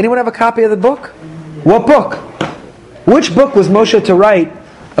book. Anyone have a copy of the book? What book? Which book was Moshe to write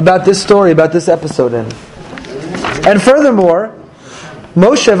about this story, about this episode in? And furthermore,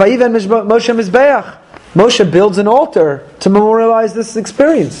 Moshe Mizbeach. Moshe builds an altar to memorialize this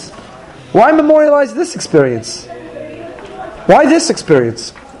experience. Why memorialize this experience? Why this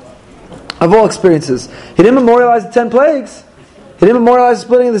experience? Of all experiences. He didn't memorialize the 10 plagues. He didn't memorialize the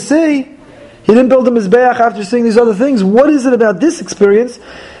splitting of the sea. He didn't build a Mizbeach after seeing these other things. What is it about this experience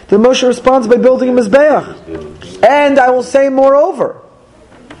that Moshe responds by building a Mizbeach? And I will say moreover,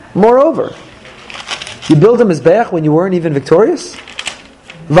 you build a Mizbeach when you weren't even victorious?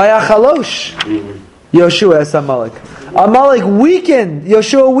 Vayachalosh Yoshua es Amalek. Amalek weakened.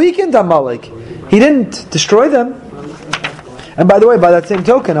 Yoshua weakened Amalek. He didn't destroy them. And by the way, by that same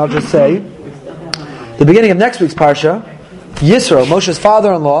token, I'll just say, the beginning of next week's Parsha, Yisro, Moshe's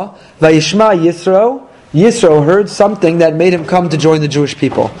father-in-law, Vayishma Yisro heard something that made him come to join the Jewish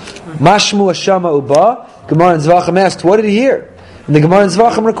people. Mashmu Hashama Uba, Gemara and Zvachim asked, what did he hear? And the Gemara and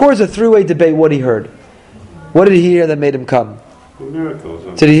Zvachim records a three-way debate what he heard. What did he hear that made him come?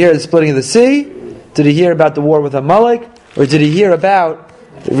 Miracles. Did he hear the splitting of the sea? Did he hear about the war with Amalek? Or did he hear about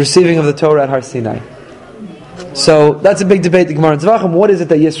the receiving of the Torah at Har Sinai? So that's a big debate, the Gemara and Zvachim. What is it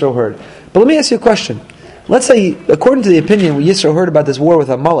that Yisro heard? But let me ask you a question. Let's say, according to the opinion Yisro heard about this war with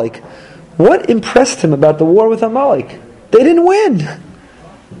Amalek, what impressed him about the war with Amalek? They didn't win.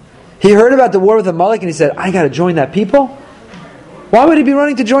 He heard about the war with Amalek and he said, I got to join that people? Why would he be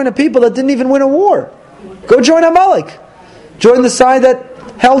running to join a people that didn't even win a war? Go join Amalek. Join the side that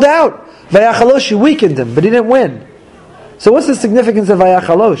held out. Vayachalosh, he weakened him, but he didn't win. So what's the significance of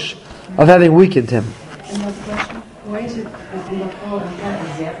Vayachalosh, of having weakened him? Why is it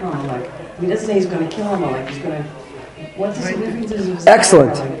Amalek? He doesn't say he's going to kill Amalek. He's going to. What's the significance of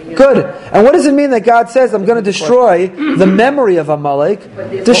Excellent. Good. And what does it mean that God says, I'm going to destroy the memory of Amalek?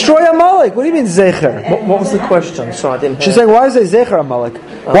 Destroy Amalek. What do you mean, Zecher? What was the question? So I didn't hear. She's saying, why is it Zecher Amalek?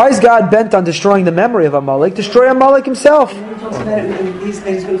 Why is God bent on destroying the memory of Amalek? Destroy Amalek himself. He talks about it, he's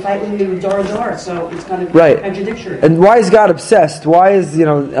going to fight with you door to door, so it's going to be contradictory. And why is God obsessed? Why is,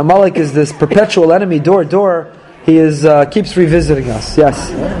 Amalek is this perpetual enemy, door to door. He is keeps revisiting us. Yes?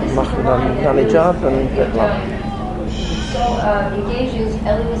 Engages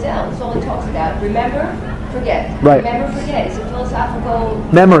Elie Wiesel. That's all he talks about. Remember, forget. Right. Remember, forget. It's a philosophical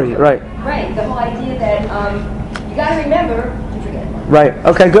memory. Right. Right. The whole idea that you got to remember to forget. Right.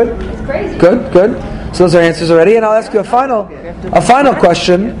 Okay. Good. It's crazy. Good. So those are answers already, and I'll ask you a final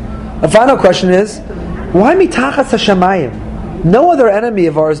question. A final question is, why mitachas hashamayim? No other enemy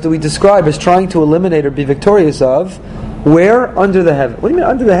of ours do we describe as trying to eliminate or be victorious of. Where? Under the heaven. What do you mean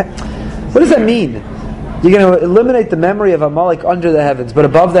under the heaven? What does that mean? You're going to eliminate the memory of Amalek under the heavens, but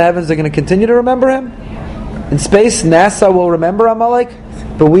above the heavens they're going to continue to remember him? In space, NASA will remember Amalek,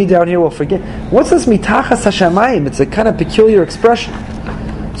 but we down here will forget. What's this mitachas hashamayim? It's a kind of peculiar expression.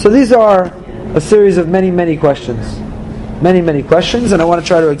 So these are a series of many, many questions. Many, many questions, and I want to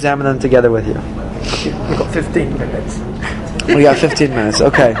try to examine them together with you. We've got 15 minutes. We got 15 minutes,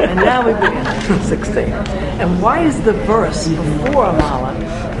 okay. And now we begin. 16. And why is the verse before Amalek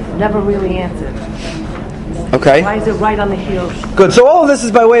never really answered? Okay. Why is it right on the heels? Good. So all of this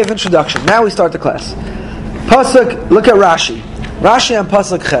is by way of introduction. Now we start the class. Pasuk, look at Rashi. Rashi on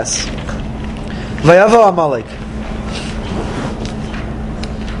Pasuk Ches. Vayavo Amalek.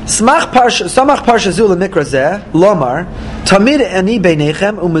 Samach parsha zu lemikra zeh lomar tamid ani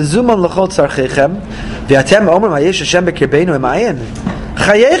beinechem umezuman lechol tzarchechem v'atem omrim hayesh Hashem b'kirbeinu emayin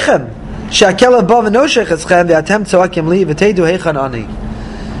chayechem she'akel above noshech eschem v'atem tzoakim li v'teidu heichan ani.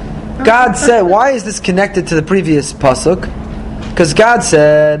 God said, why is this connected to the previous pasuk? Because God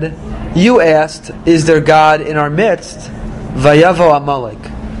said, you asked, is there God in our midst? Vayavo Amalek.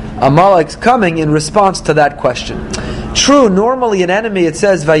 Amalek's coming in response to that question. True, normally an enemy, it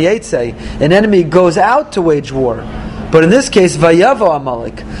says Vayetze, an enemy goes out to wage war. But in this case, Vayavo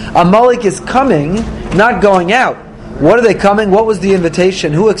Amalek. Amalek is coming, not going out. What are they coming? What was the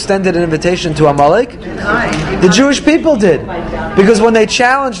invitation? Who extended an invitation to Amalek? The Jewish people did. Because when they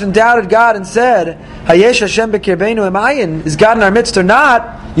challenged and doubted God and said, Hayesh Hashem b'kirbeinu emayin, is God in our midst or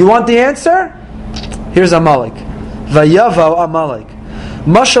not? You want the answer? Here's Amalek. Vayavo Amalek.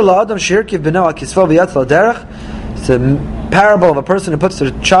 Mashal Adam Shirkiv Beno Akisvo V'Yatz Derech. It's a parable of a person who puts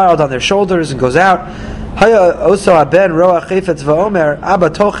their child on their shoulders and goes out. So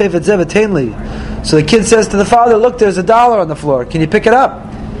the kid says to the father, look, there's $1 on the floor. Can you pick it up?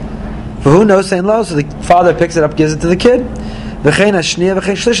 So the father picks it up, gives it to the kid. The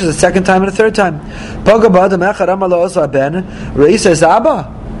second time and the third time. Says, Abba.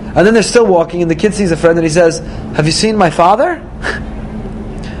 And then they're still walking and the kid sees a friend and he says, have you seen my father?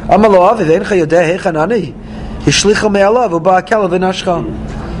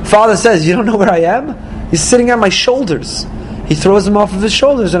 Father says, you don't know where I am? He's sitting on my shoulders. He throws him off of his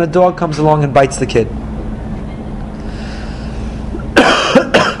shoulders and a dog comes along and bites the kid.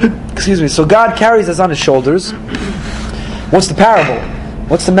 Excuse me. So God carries us on his shoulders. What's the parable?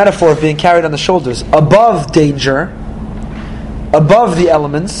 What's the metaphor of being carried on the shoulders? Above danger, above the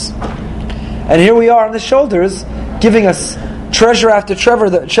elements. And here we are on the shoulders, giving us treasure after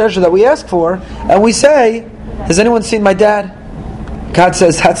treasure that we ask for, and we say, has anyone seen my dad? God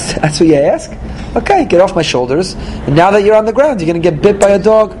says, that's what you ask? Okay, get off my shoulders. And now that you're on the ground, you're going to get bit by a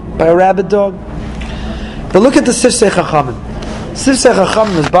dog, by a rabid dog. But look at the Sifsei Chachamim. Sifsei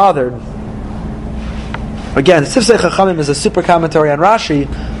Chachamim is bothered. Again, Sifsei Chachamim is a super commentary on Rashi,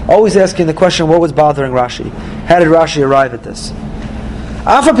 always asking the question, what was bothering Rashi? How did Rashi arrive at this?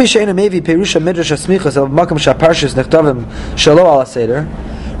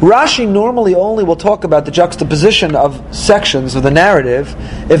 Rashi normally only will talk about the juxtaposition of sections of the narrative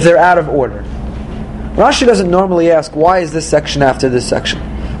if they're out of order. Rashi doesn't normally ask, why is this section after this section?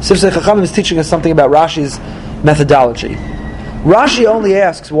 Sifsei Chachamim is teaching us something about Rashi's methodology. Rashi only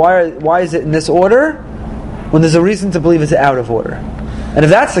asks, why is it in this order, when there's a reason to believe it's out of order. And if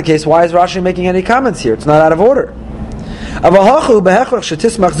that's the case, why is Rashi making any comments here? It's not out of order. So the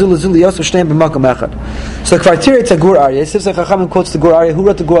criteria to Gur Aryeh, Sifsei Chachamim quotes the Gur Aryeh. Who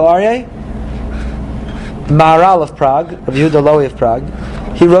wrote the Gur Aryeh? Maharal of Prague, Rav Yehuda Lowy of Prague.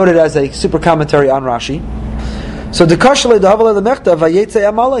 He wrote it as a super commentary on Rashi. So the Kashle Dahavale Lemechta Vayetze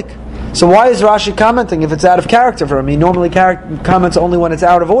Amalek. So why is Rashi commenting if it's out of character for him? He normally comments only when it's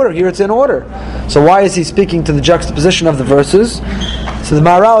out of order. Here it's in order. So why is he speaking to the juxtaposition of the verses? So the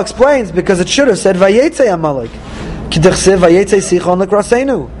Maharal explains, because it should have said Vayetze Amalek.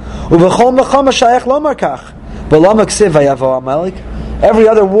 Every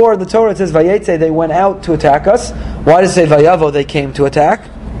other word in the Torah says Vayetze, they went out to attack us. Why does it say Vayavo, they came to attack?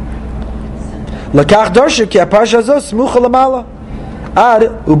 So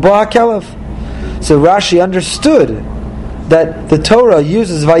Rashi understood that the Torah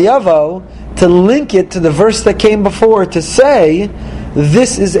uses Vayavo to link it to the verse that came before, to say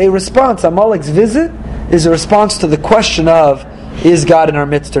this is a response. Amalek's visit is a response to the question of, is God in our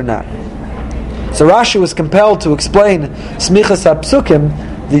midst or not? So Rashi was compelled to explain Smichas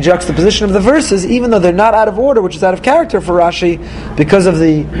HaPsukim, the juxtaposition of the verses, even though they're not out of order, which is out of character for Rashi, because of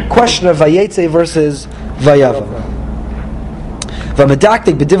the question of Vayetze versus Vayava.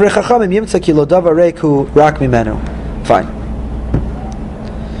 V'medaktik b'divrei chachamim yimtza ki lo davar reik hu rak mimenu. Fine.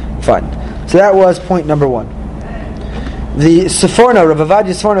 So that was point number one. The Seforno, Rav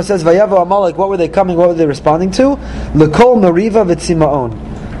Avadia Seforno says, Vayavo Amalek, what were they coming, what were they responding to? L'kol meriva v'tzimaon.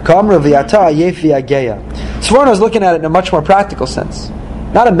 Ka'amra v'yata ayef v'yageya. Seforno is looking at it in a much more practical sense.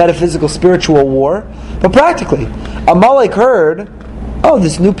 Not a metaphysical, spiritual war, but practically. Amalek heard,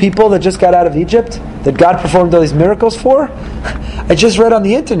 this new people that just got out of Egypt, that God performed all these miracles for, I just read on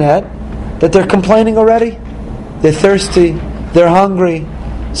the internet that they're complaining already. They're thirsty, they're hungry.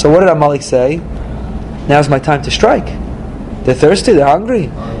 So what did Amalek say? Now's my time to strike. They're thirsty, they're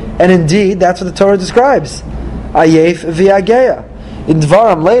hungry. And indeed, that's what the Torah describes. Ayef v'yageya. In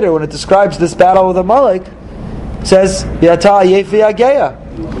Dvarim later, when it describes this battle with Amalek, it says, Yata ayef v'yageya.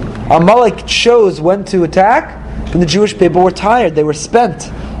 Amalek chose when to attack when the Jewish people were tired, they were spent,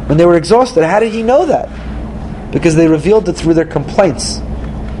 when they were exhausted. How did he know that? Because they revealed it through their complaints.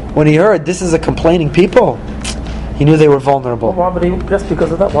 When he heard this is a complaining people, he knew they were vulnerable. Well, why would he? Just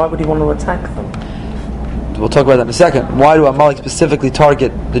because of that, why would he want to attack them? We'll talk about that in a second. Why do Amalek specifically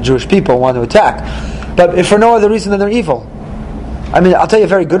target the Jewish people and want to attack? But if for no other reason than they're evil. I mean, I'll tell you a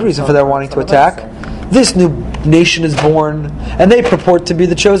very good reason for their wanting to attack. This new nation is born, and they purport to be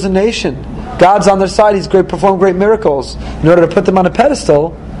the chosen nation. God's on their side. He's performed great miracles. In order to put them on a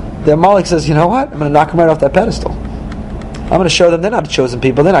pedestal, the Amalek says, you know what? I'm going to knock them right off that pedestal. I'm going to show them they're not chosen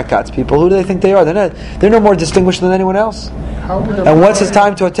people. They're not God's people. Who do they think they are? They're no more distinguished than anyone else. And when's it's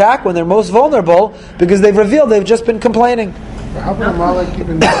time to attack? When they're most vulnerable, because they've revealed they've just been complaining. How would Amalek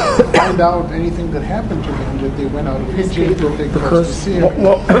even find out anything that happened to them that they went out of Egypt? Because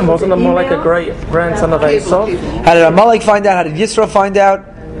wasn't Amalek a great grandson of Esau? How did Amalek find out? How did Yisro find out?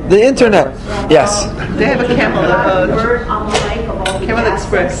 The internet. Yes. They have a camel. Word Amalek of all the Camel assets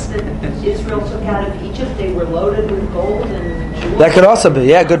Express. that Israel took out of Egypt, they were loaded with gold and jewels. That could also be.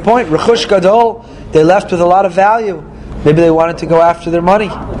 Yeah, good point. Rechush Gadol. They left with a lot of value. Maybe they wanted to go after their money.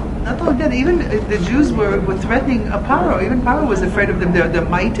 Not only that, even the Jews were threatening Paro. Even Paro was afraid of them, their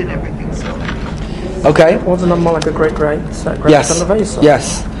might and everything. So. Okay. Wasn't Amalek a great grandson of Esau?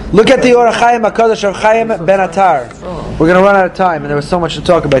 Yes. Look at the Or HaChaim HaKadosh Or Chaim Ben Attar. We're going to run out of time, and there was so much to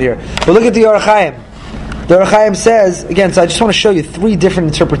talk about here. But look at the Or HaChaim. The Or HaChaim says, again, so I just want to show you three different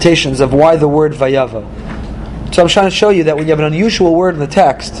interpretations of why the word Vayava. So I'm trying to show you that when you have an unusual word in the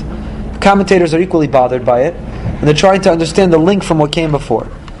text, commentators are equally bothered by it, and they're trying to understand the link from what came before.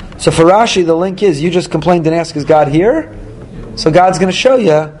 So for Rashi, the link is, you just complained and asked, is God here? So God's going to show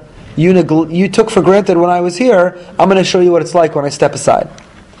you, you took for granted when I was here, I'm going to show you what it's like when I step aside.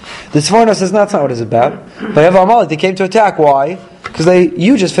 The Sforno says, no, that's not what it's about. But Amalek, they came to attack. Why? Because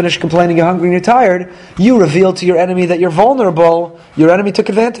you just finished complaining, you're hungry and you're tired. You revealed to your enemy that you're vulnerable. Your enemy took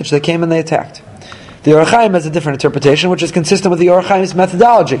advantage. They came and they attacked. The Or HaChaim has a different interpretation, which is consistent with the Or HaChaim's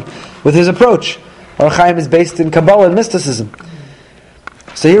methodology, with his approach. Or HaChaim is based in Kabbalah and mysticism.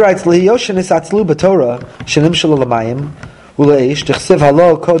 So he writes, L'hiyoshin isatzlu b'Torah, shenim shelo l'mayim, u'le'ish, t'chsiv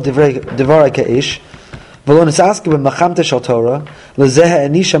halo kod divrei ka'ish, v'lo nisaske b'machamte shel Torah, l'zeh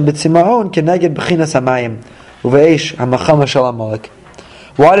enisham b'tzimaon keneged b'chinas hamayim, u've'ish ha'machama shel Amalek.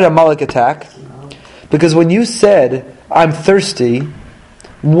 Why did Amalek attack? Because when you said, I'm thirsty,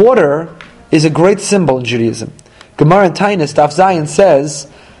 water is a great symbol in Judaism. Gemara in Tainus, Daf Zayin says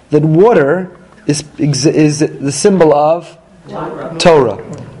that water is the symbol of Torah.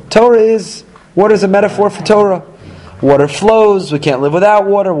 Water is a metaphor for Torah. Water flows, we can't live without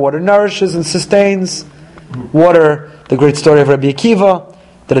water. Water nourishes and sustains. Water, the great story of Rabbi Akiva,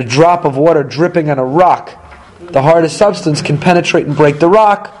 that a drop of water dripping on a rock, the hardest substance, can penetrate and break the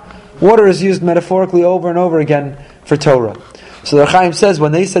rock. Water is used metaphorically over and over again for Torah. So the Chaim says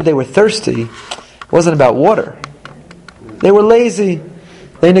when they said they were thirsty, it wasn't about water. They were lazy.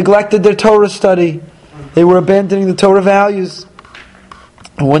 They neglected their Torah study. They were abandoning the Torah values.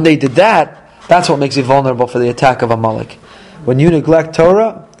 And when they did that, that's what makes you vulnerable for the attack of Amalek. When you neglect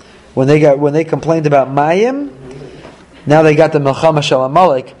Torah, when they complained about Mayim, now they got the Milchama Shel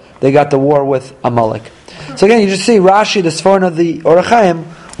Amalek, they got the war with Amalek. So again, you just see Rashi, the Sforno, the Or HaChaim,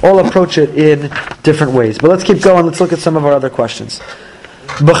 all approach it in different ways. But let's keep going, let's look at some of our other questions.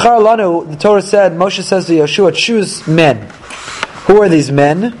 B'char lanu, the Torah said, Moshe says to Yeshua, choose men. Who are these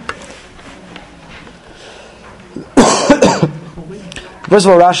men? First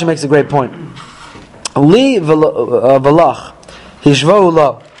of all, Rashi makes a great point. Li v'lach hishvou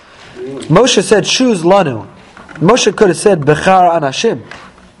lo. Moshe said, choose lanu. Moshe could have said, Bechar anashim.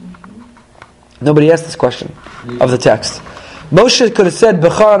 Nobody asked this question of the text. Moshe could have said,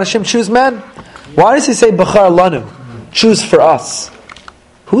 Bechar anashim, choose men. Why does he say, Bechar lanu? Choose for us.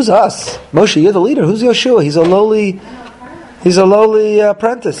 Who's us? Moshe, you're the leader. Who's Yeshua? He's a lowly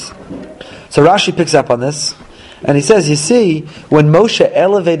apprentice. So Rashi picks up on this. And he says, you see, when Moshe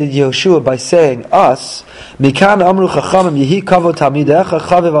elevated Yeshua by saying us, Mikan amru chachamim yehi kavod talmidecha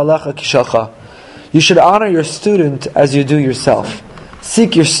chaviv alecha kishalcha. You should honor your student as you do yourself.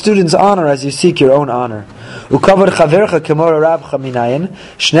 Seek your student's honor as you seek your own honor. Ukavod chavercha kemor rabcha minayin,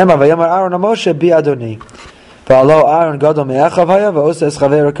 shnema vayamar Aaron Moshe bi Adoni. V'alo Aaron gadol me'echav haya v'osa es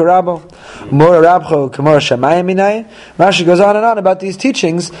chaver kerabo. Mor rabcha kemor shamayim minayin. Rashi goes on and on about these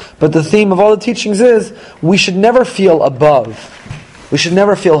teachings, but the theme of all the teachings is we should never feel above. We should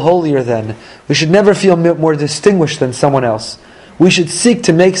never feel holier than. We should never feel more distinguished than someone else. We should seek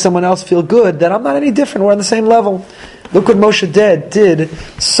to make someone else feel good, that I'm not any different, we're on the same level. Look what Moshe did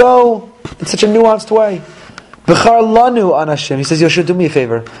so in such a nuanced way. B'char lanu anashim. He says, Yoshua, do me a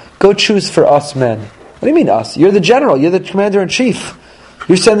favor. Go choose for us men. What do you mean us? You're the general. You're the commander-in-chief.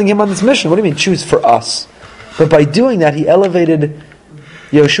 You're sending him on this mission. What do you mean choose for us? But by doing that, he elevated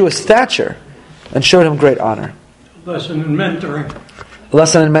Yoshua's stature and showed him great honor. Lesson in mentoring.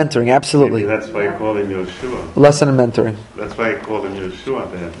 Lesson in mentoring, absolutely. Maybe that's why I call him Yoshua. Lesson in mentoring. That's why I call him Yoshua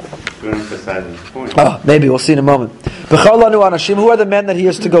there, to emphasize his point. Oh, maybe, we'll see in a moment. B'char lanu anashim, who are the men that he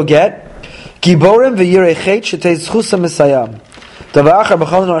is to go get? Giborim v'yirei chet shetei zchusa misayam. Davachar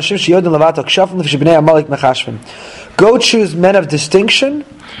b'char lanu anashim sheyodin levato kshafim v'shebnei amalek mechashvim. Go choose men of distinction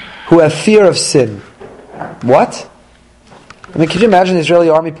who have fear of sin. What? I mean, could you imagine the Israeli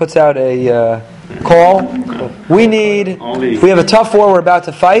army puts out a call? We have a tough war we're about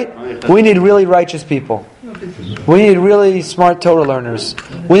to fight. We need really righteous people. We need really smart Torah learners.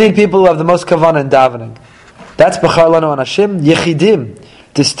 We need people who have the most kavanah in davening. That's B'char lanu anashim, yechidim,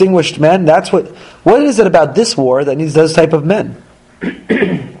 distinguished men. That's what is it about this war that needs those type of men?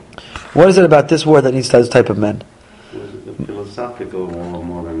 What is it about this war that needs those type of men? A philosophical war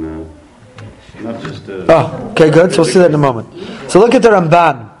more than not just okay, good. So we'll see that in a moment. So look at the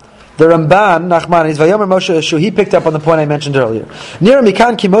Ramban. The Ramban, Nachman, is Vayomer Moshe Yeshua. He picked up on the point I mentioned earlier. Nira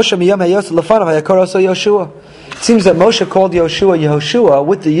mikan ki Moshe miyom hayos lefanav hayakor oso Yoshua. It seems that Moshe called Yoshua Yehoshua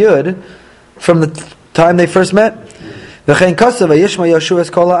with the Yud from the time they first met. V'chein kasav vayishma Yoshua es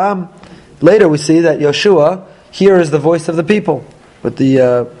kol ha'am. Later we see that Yoshua hears the voice of the people with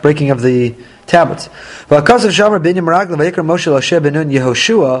the breaking of the tablets. V'akasav shamer binyam raglam vayikra Moshe l'Oshe benun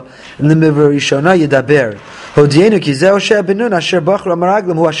Yehoshua in the Mivarishona Yedaber. Hodienu ki zeh Oshe benun asher bachra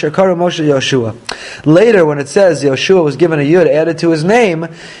maraglam hu asher kara Moshe Yoshua. Later, when it says Yoshua was given a yud added to his name,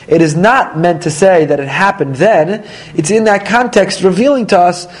 it is not meant to say that it happened then. It's in that context revealing to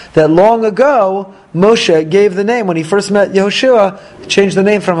us that long ago Moshe gave the name when he first met Yehoshua, changed the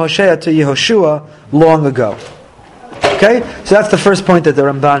name from Hosea to Yehoshua long ago. Okay, so that's the first point that the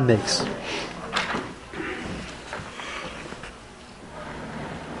Ramban makes.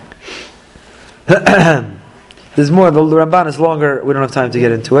 There's more. The Ramban is longer. We don't have time to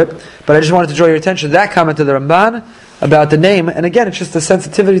get into it. But I just wanted to draw your attention to that comment of the Ramban about the name. And again, it's just the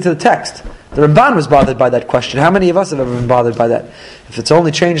sensitivity to the text. The Ramban was bothered by that question. How many of us have ever been bothered by that? If it's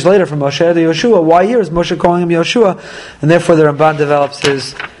only changed later from Moshe to Yoshua, why here is Moshe calling him Yoshua? And therefore the Ramban develops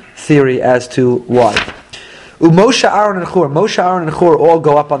his theory as to why. Moshe, Aaron, and Chur. Moshe, Aaron, and Chur all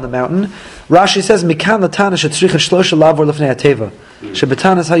go up on the mountain. Rashi says, Mikan latana shetzrichen shlosha lavor lefnei hateva.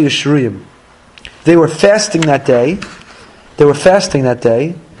 Shebetanas hayushruyim. They were fasting that day.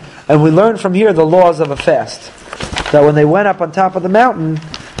 And we learn from here the laws of a fast. That when they went up on top of the mountain,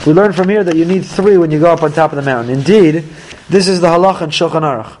 we learn from here that you need 3 when you go up on top of the mountain. Indeed, this is the halacha in Shulchan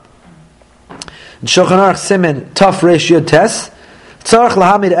Aruch. In Shulchan Aruch, Siman, Taf Reish Yud Tes, Tzarech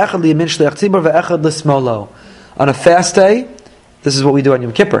lahamid echad liyamin shliach tzibur ve'echad l'smolo. On a fast day, this is what we do on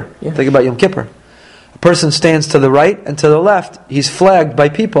Yom Kippur. Yeah. Think about Yom Kippur. A person stands to the right and to the left. He's flagged by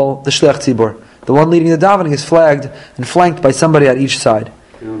people, the shliach tzibur. The one leading the davening is flagged and flanked by somebody at each side.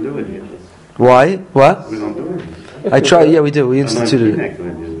 We don't do it here. Why? What? We don't do it. I tried. Yeah, we do. We instituted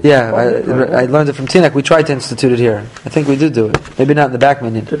it. Yeah, I learned it from Tinek. We tried to institute it here. I think we do it. Maybe not in the back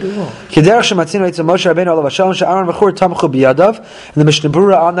minyan. And the Mishnah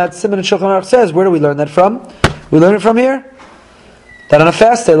Berurah on that Siman and Shulchan Aruch says, where do we learn that from? We learn it from here. That on a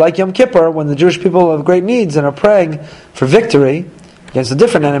fast day like Yom Kippur, when the Jewish people have great needs and are praying for victory against a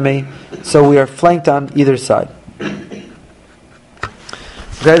different enemy, so we are flanked on either side.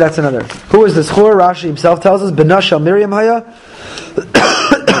 Okay, that's another. Who is this Chur? Rashi himself tells us, Benashal Miriam Haya,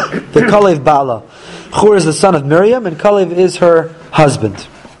 the Kalev Bala. Chur is the son of Miriam, and Kalev is her husband.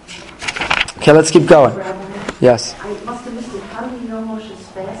 Okay, let's keep going. Yes? I must have missed it. How do we know Moshe's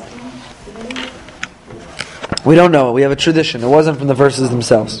fasting today? We don't know. We have a tradition. It wasn't from the verses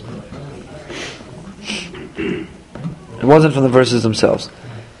themselves. It wasn't from the verses themselves.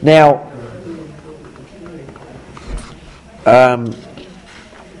 Now, I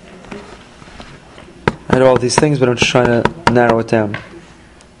had all these things, but I'm just trying to narrow it down.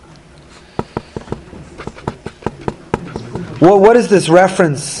 What is this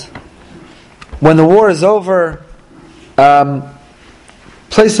reference? When the war is over,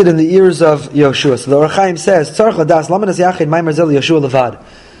 place it in the ears of Yoshua. So the Or Chaim says,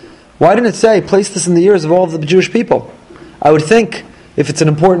 why didn't it say, place this in the ears of all of the Jewish people? I would think, if it's an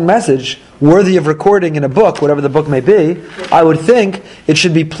important message, worthy of recording in a book, whatever the book may be, I would think it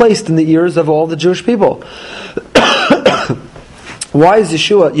should be placed in the ears of all the Jewish people. Why is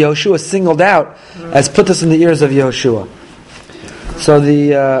Yehoshua singled out as put this in the ears of Yehoshua? So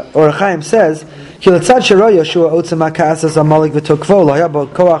the Or Chaim says, Kilatzad shero Yeshua otzema ka'asas Amalek v'tokvo lo haya bo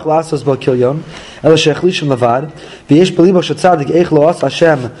koach lasos bo kilyon ela shechlishim levad v'yesh belibo shetzadik eich lo as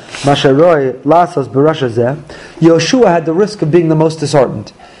Hashem masheroi lasos b'rosh hazeh. Yeshua had the risk of being the most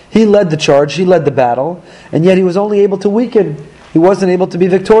disheartened. He led the charge, he led the battle, and yet he was only able to weaken. He wasn't able to be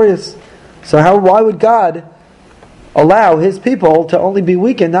victorious. So why would God allow His people to only be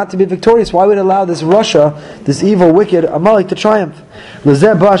weakened, not to be victorious? Why would He allow this Russia, this evil, wicked Amalek to triumph?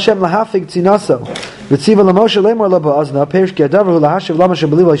 L'zeh ba Hashem lahafig tzinaso v'tziva l'Moshe lemor lo ba'azna perish ki adavar hu lahashiv lama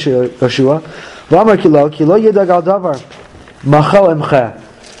shebeliv Yeshua v'amar ki lo yedag al davar machal emcha.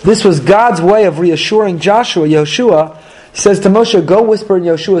 This was God's way of reassuring Yeshua. He says to Moshe, go whisper in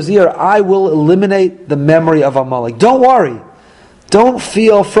Yeshua's ear, I will eliminate the memory of Amalek. Don't worry. Don't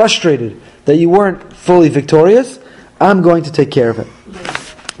feel frustrated that you weren't fully victorious. I'm going to take care of it.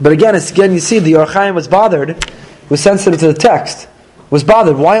 But again you see, the Or Chaim was bothered, was sensitive to the text, was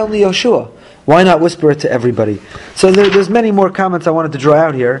bothered. Why only Yeshua? Why not whisper it to everybody? So there's many more comments I wanted to draw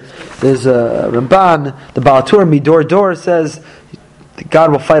out here. There's Ramban, the Baal Tur Midor Dor says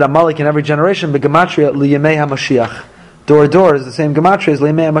God will fight Amalek in every generation, but Gematria Liyemei HaMashiach. Dor is the same gematria as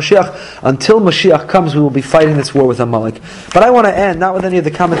Leimei HaMashiach. Until Mashiach comes, we will be fighting this war with Amalek. But I want to end, not with any of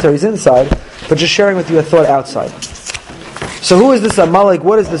the commentaries inside, but just sharing with you a thought outside. So who is this Amalek?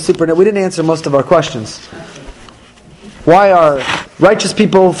 What is the supernatural? We didn't answer most of our questions. Why are righteous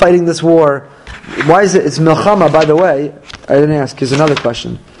people fighting this war? Why is it? It's Milchama, by the way. I didn't ask. Here's another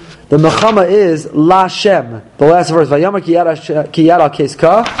question. The Milchama is La Shem. The last verse. Vayamar ki yad al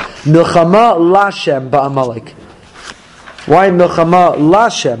keska. Milchama La Shem ba'Amalek. Why Milchama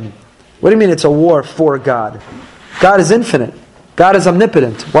Lashem? What do you mean it's a war for God? God is infinite. God is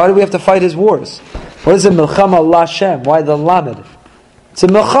omnipotent. Why do we have to fight His wars? What is it Milchama Lashem? Why the Lamed? It's a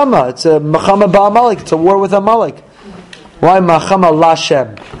Milchama. It's a Milchama Ba'Amalek. It's a war with Amalek. Why Milchama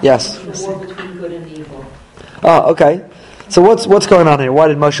Lashem? Yes? The war between good and evil. Oh, okay. So what's going on here? Why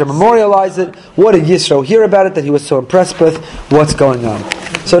did Moshe memorialize it? What did Yisro hear about it that he was so impressed with? What's going on?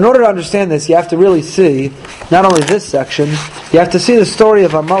 So in order to understand this, you have to really see not only this section, you have to see the story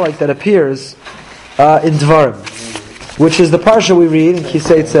of Amalek that appears in Dvarim, which is the parsha we read in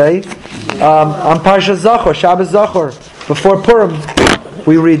Kisei Tzei, on Parsha Zachor, Shabbos Zachor. Before Purim,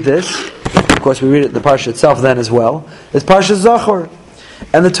 we read this. Of course, we read it the parsha itself then as well. It's Parsha Zachor.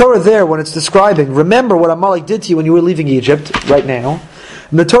 And the Torah there, when it's describing, remember what Amalek did to you when you were leaving Egypt, right now.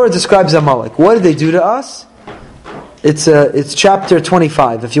 And the Torah describes Amalek. What did they do to us? It's chapter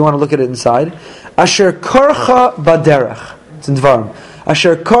 25, if you want to look at it inside. Asher korcha baderech. It's in Dvarim.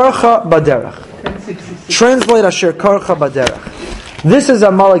 Asher korcha baderech. Translate Asher korcha baderech. This is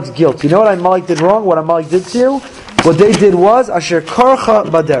Amalek's guilt. You know what Amalek did wrong? What Amalek did to you? What they did was Asher korcha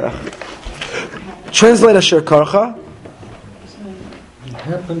baderech. Translate Asher korcha.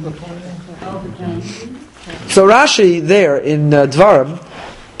 So Rashi there in Dvarim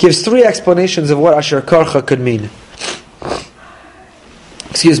gives three explanations of what Asher Karcha could mean.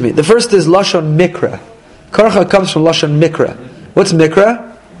 Excuse me. The first is Lashon Mikra. Karcha comes from Lashon Mikra. What's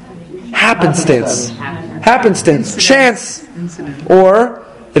Mikra? Happenstance. Happenstance. Chance. Or,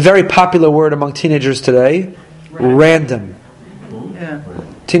 a very popular word among teenagers today, random.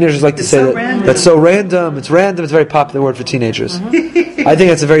 Teenagers like to say that's so random. It's random. It's a very popular word for teenagers. I think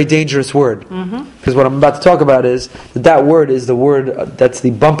that's a very dangerous word. Because what I'm about to talk about is that word is the word that's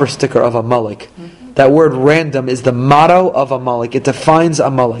the bumper sticker of Amalek. That word random is the motto of Amalek. It defines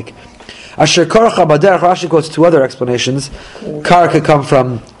Amalek. Asher Karcha Baderech, Rashi quotes two other explanations. Kar could come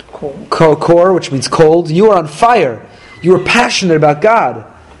from kor, which means cold. You were on fire. You were passionate about God.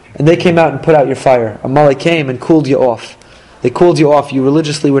 And they came out and put out your fire. Amalek came and cooled you off. They cooled you off. You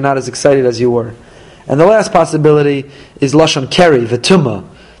religiously were not as excited as you were. And the last possibility is Lashon Keri, V'tumah.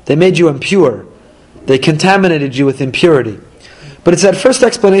 They made you impure. They contaminated you with impurity. But it's that first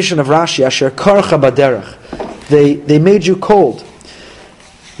explanation of Rashi, Asher Karcha Baderech. They made you cold.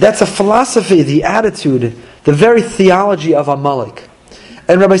 That's a philosophy, the attitude, the very theology of Amalek.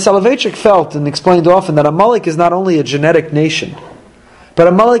 And Rabbi Soloveitchik felt and explained often that Amalek is not only a genetic nation, but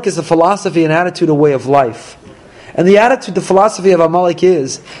Amalek is a philosophy, an attitude, a way of life. And the attitude, the philosophy of Amalek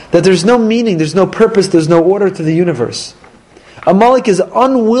is that there's no meaning, there's no purpose, there's no order to the universe. Amalek is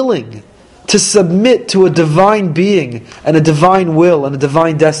unwilling to submit to a divine being and a divine will and a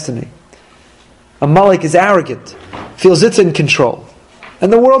divine destiny. Amalek is arrogant, feels it's in control.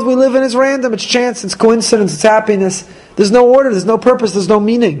 And the world we live in is random, it's chance, it's coincidence, it's happiness. There's no order, there's no purpose, there's no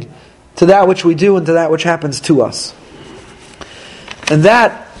meaning to that which we do and to that which happens to us. And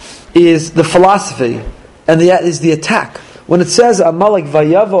that is the philosophy. And that is the attack. When it says Amalek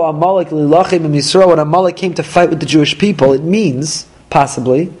vayavo Amalek lilachim im Yisrael, when Amalek came to fight with the Jewish people, it means,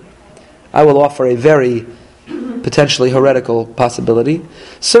 possibly, I will offer a very potentially heretical possibility.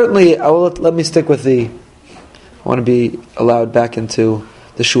 Certainly, let me stick with I want to be allowed back into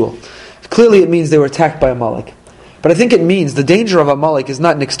the shul. Clearly it means they were attacked by Amalek. But I think it means the danger of Amalek is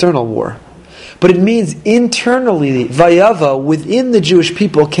not an external war. But it means internally, Vayava, within the Jewish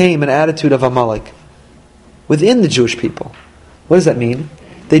people came an attitude of Amalek. Within the Jewish people. What does that mean?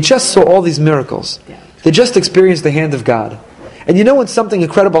 They just saw all these miracles. They just experienced the hand of God. And you know when something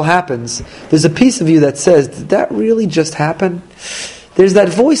incredible happens, there's a piece of you that says, did that really just happen? There's that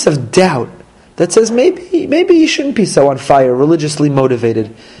voice of doubt that says, maybe you shouldn't be so on fire, religiously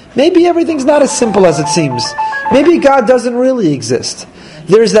motivated. Maybe everything's not as simple as it seems. Maybe God doesn't really exist.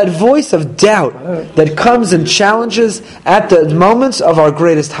 There's that voice of doubt that comes and challenges at the moments of our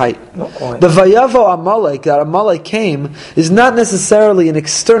greatest height. The Vayavo Amalek, that Amalek came, is not necessarily an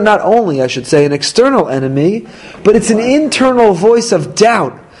external, not only, I should say, an external enemy, but it's an internal voice of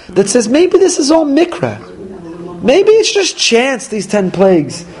doubt that says, maybe this is all mikra. Maybe it's just chance, these 10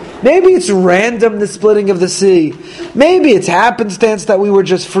 plagues. Maybe it's random, the splitting of the sea. Maybe it's happenstance that we were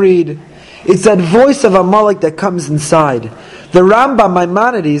just freed. It's that voice of Amalek that comes inside. The Rambam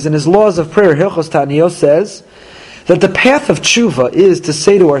Maimonides in his Laws of Prayer, Hilchos Ta'aniyot, says that the path of tshuva is to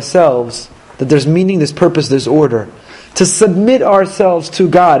say to ourselves that there's meaning, there's purpose, there's order. To submit ourselves to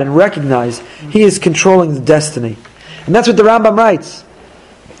God and recognize He is controlling the destiny. And that's what the Rambam writes.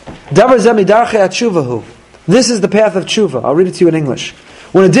 Davar zeh midarchei tshuvahu. This is the path of tshuva. I'll read it to you in English.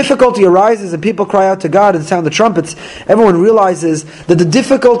 When a difficulty arises and people cry out to God and sound the trumpets, everyone realizes that the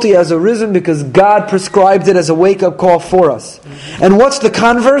difficulty has arisen because God prescribed it as a wake-up call for us. And what's the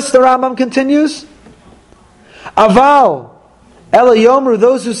converse, the Rambam continues? Aval, Ela Yomru,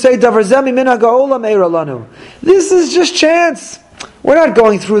 those who say, Davar zeh miminhag ha'olam eira lanu. This is just chance. We're not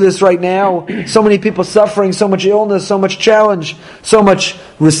going through this right now. So many people suffering, so much illness, so much challenge, so much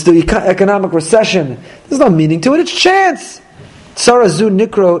economic recession. There's no meaning to it, it's chance. Tzarazu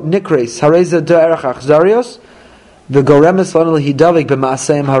nikres hareza de'erach achzarios v'goremes lanu lehidavik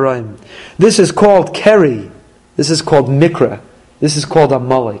b'ma'aseim haraim. This is called keri. This is called mikra. This is called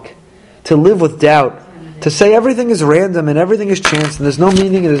Amalek. To live with doubt. To say everything is random and everything is chance and there's no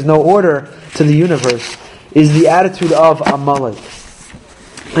meaning and there's no order to the universe is the attitude of Amalek.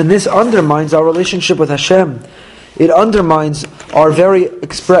 And this undermines our relationship with Hashem. It undermines our very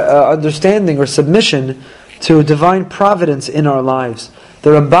understanding or submission to divine providence in our lives. The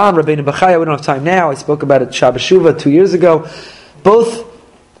Ramban, Rabbeinu Bechaya, we don't have time now, I spoke about it Shabbos Shuvah 2 years ago, both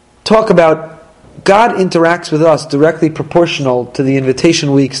talk about God interacts with us directly proportional to the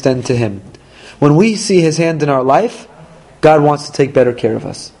invitation we extend to Him. When we see His hand in our life, God wants to take better care of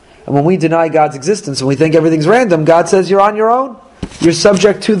us. And when we deny God's existence and we think everything's random, God says, you're on your own. You're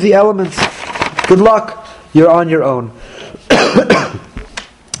subject to the elements. Good luck. You're on your own.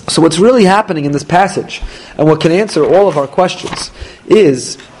 So what's really happening in this passage, and what can answer all of our questions,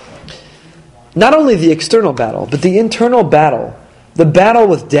 is not only the external battle, but the internal battle, the battle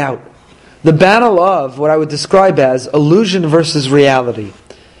with doubt, the battle of what I would describe as illusion versus reality.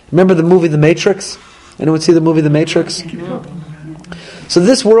 Remember the movie The Matrix? Anyone see the movie The Matrix? So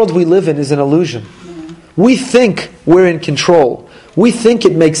this world we live in is an illusion. We think we're in control. We think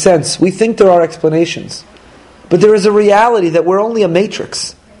it makes sense. We think there are explanations. But there is a reality that we're only a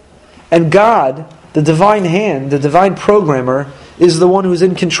matrix. And God, the divine hand, the divine programmer, is the one who's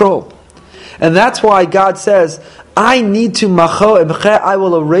in control. And that's why God says, I need to I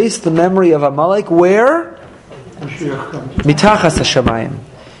will erase the memory of Amalek. Where? Mitachas hashamayim.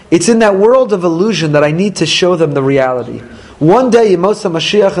 It's in that world of illusion that I need to show them the reality. One day, Yemos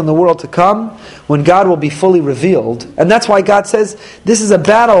HaMashiach in the world to come, when God will be fully revealed. And that's why God says, this is a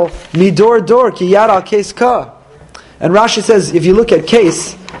battle, midor dor, ki yad al kes ka. And Rashi says, if you look at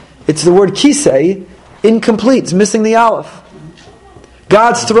case, it's the word kisei, incomplete, it's missing the aleph.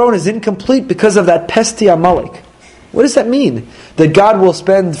 God's throne is incomplete because of that pesty Amalek. What does that mean? That God will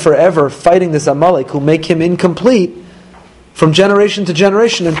spend forever fighting this Amalek who make him incomplete from generation to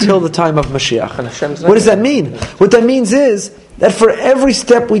generation until the time of Mashiach. What does that mean? What that means is that for every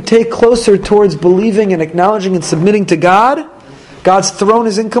step we take closer towards believing and acknowledging and submitting to God, God's throne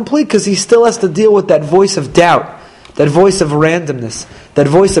is incomplete because He still has to deal with that voice of doubt, that voice of randomness, that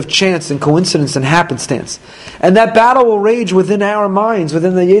voice of chance and coincidence and happenstance. And that battle will rage within our minds,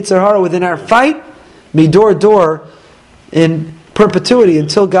 within the Yetzer Hara, within our fight, midor dor, in perpetuity,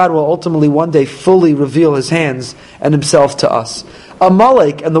 until God will ultimately one day fully reveal His hands and Himself to us.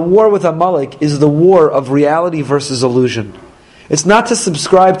 Amalek and the war with Amalek is the war of reality versus illusion. It's not to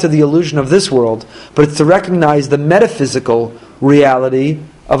subscribe to the illusion of this world, but it's to recognize the metaphysical reality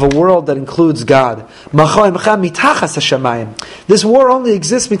of a world that includes God. This war only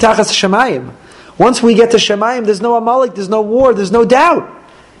exists mitachas hashamayim. Once we get to Shemayim, there's no Amalek, there's no war, there's no doubt.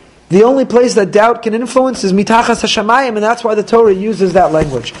 The only place that doubt can influence is mitachas hashamayim, and that's why the Torah uses that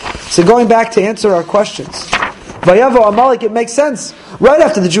language. So going back to answer our questions, Vayavo Amalek, it makes sense. Right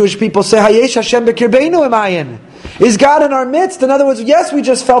after the Jewish people say, Hayesh Hashem b'kirbeinu imayin. Is God in our midst? In other words, yes, we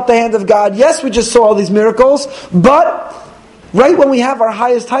just felt the hand of God. Yes, we just saw all these miracles. But right when we have our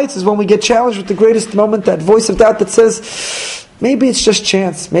highest heights is when we get challenged with the greatest moment, that voice of doubt that says, maybe it's just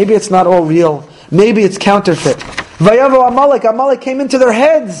chance. Maybe it's not all real. Maybe it's counterfeit. Vayavo Amalek. Amalek came into their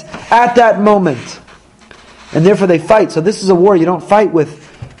heads at that moment. And therefore they fight. So this is a war you don't fight with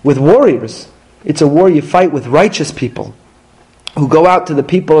warriors. It's a war you fight with righteous people who go out to the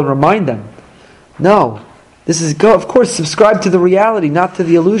people and remind them. No. This is, of course, subscribe to the reality, not to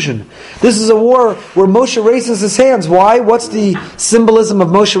the illusion. This is a war where Moshe raises his hands. Why? What's the symbolism of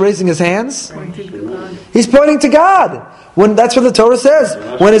Moshe raising his hands? He's pointing to God. That's what the Torah says.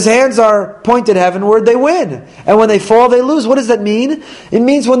 When his hands are pointed heavenward, they win. And when they fall, they lose. What does that mean? It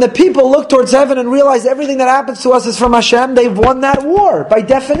means when the people look towards heaven and realize everything that happens to us is from Hashem, they've won that war, by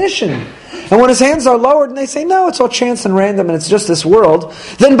definition. And when his hands are lowered and they say, no, it's all chance and random and it's just this world,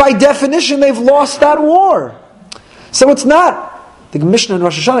 then by definition they've lost that war. So it's not. The Mishnah in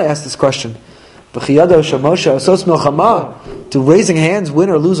Rosh Hashanah asked this question. Do raising hands win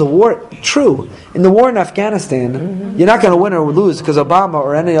or lose a war? True. In the war in Afghanistan, you're not going to win or lose because Obama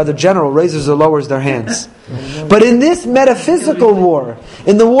or any other general raises or lowers their hands. But in this metaphysical war,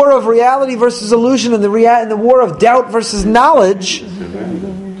 in the war of reality versus illusion, in the war of doubt versus knowledge,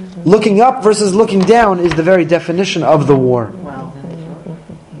 looking up versus looking down is the very definition of the war.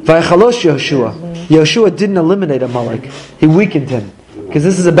 Vayachalosh Yehoshua. Yehoshua didn't eliminate Amalek. He weakened him. Because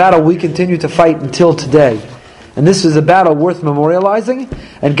this is a battle we continue to fight until today. And this is a battle worth memorializing.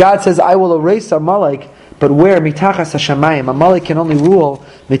 And God says, I will erase Amalek, but where? Mitachas hashamayim. Amalek can only rule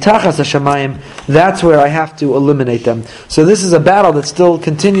mitachas hashamayim. That's where I have to eliminate them. So this is a battle that still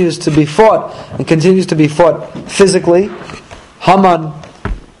continues to be fought, and continues to be fought physically. Haman,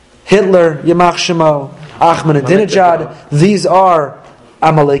 Hitler, Yamach Shemo, Ahmadinejad, these are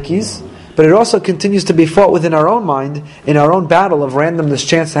Amalekis. But it also continues to be fought within our own mind, in our own battle of randomness,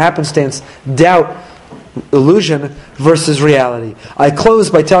 chance, happenstance, doubt, illusion versus reality. I close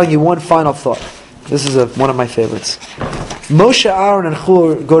by telling you one final thought. This is one of my favorites. Moshe, Aaron, and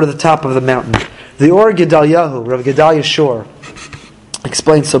Hur go to the top of the mountain. The Or Gedaliahu, Rav Gedalia Shor,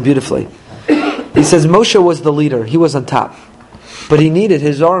 explains so beautifully. He says Moshe was the leader. He was on top. But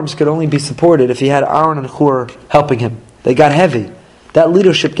his arms could only be supported if he had Aaron and Hur helping him. They got heavy. That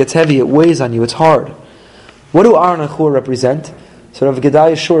leadership gets heavy, it weighs on you, it's hard. What do Aaron and Hur represent? So Rav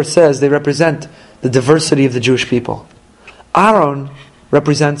Gedalia Shor says they represent the diversity of the Jewish people. Aaron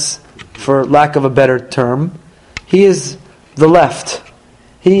represents, for lack of a better term, he is the left.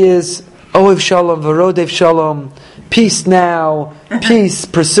 He is Ohev Shalom, V'rodev Shalom, peace now, peace,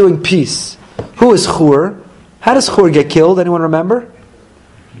 pursuing peace. Who is Hur? How does Hur get killed? Anyone remember?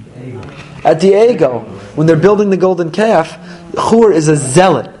 At the Ego. When they're building the golden calf, Hur is a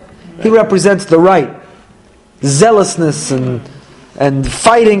zealot. He represents the right. Zealousness and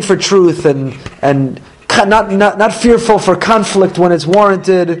fighting for truth and not fearful for conflict when it's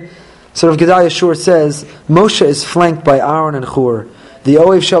warranted. So Rav Gedalia Shor says, Moshe is flanked by Aaron and Hur. The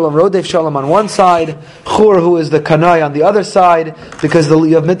Ohev Shalom, Rodev Shalom on one side, Hur, who is the Kanai, on the other side, because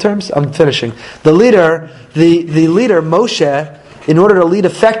you have midterms? I'm finishing. The leader, Moshe, in order to lead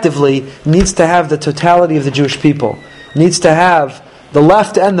effectively, needs to have the totality of the Jewish people. Needs to have the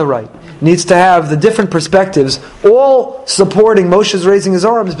left and the right. Needs to have the different perspectives, all supporting Moshe's raising his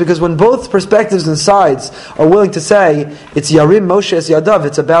arms, because when both perspectives and sides are willing to say, it's Yarim Moshe es Yadav,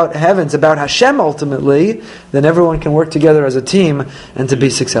 it's about heaven, it's about Hashem ultimately, then everyone can work together as a team and to be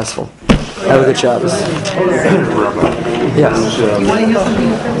successful. Have a good Shabbos. Yes. You want to use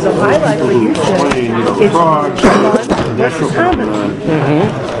something as a highlight for you? It's common.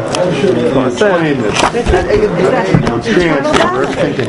 Explain this.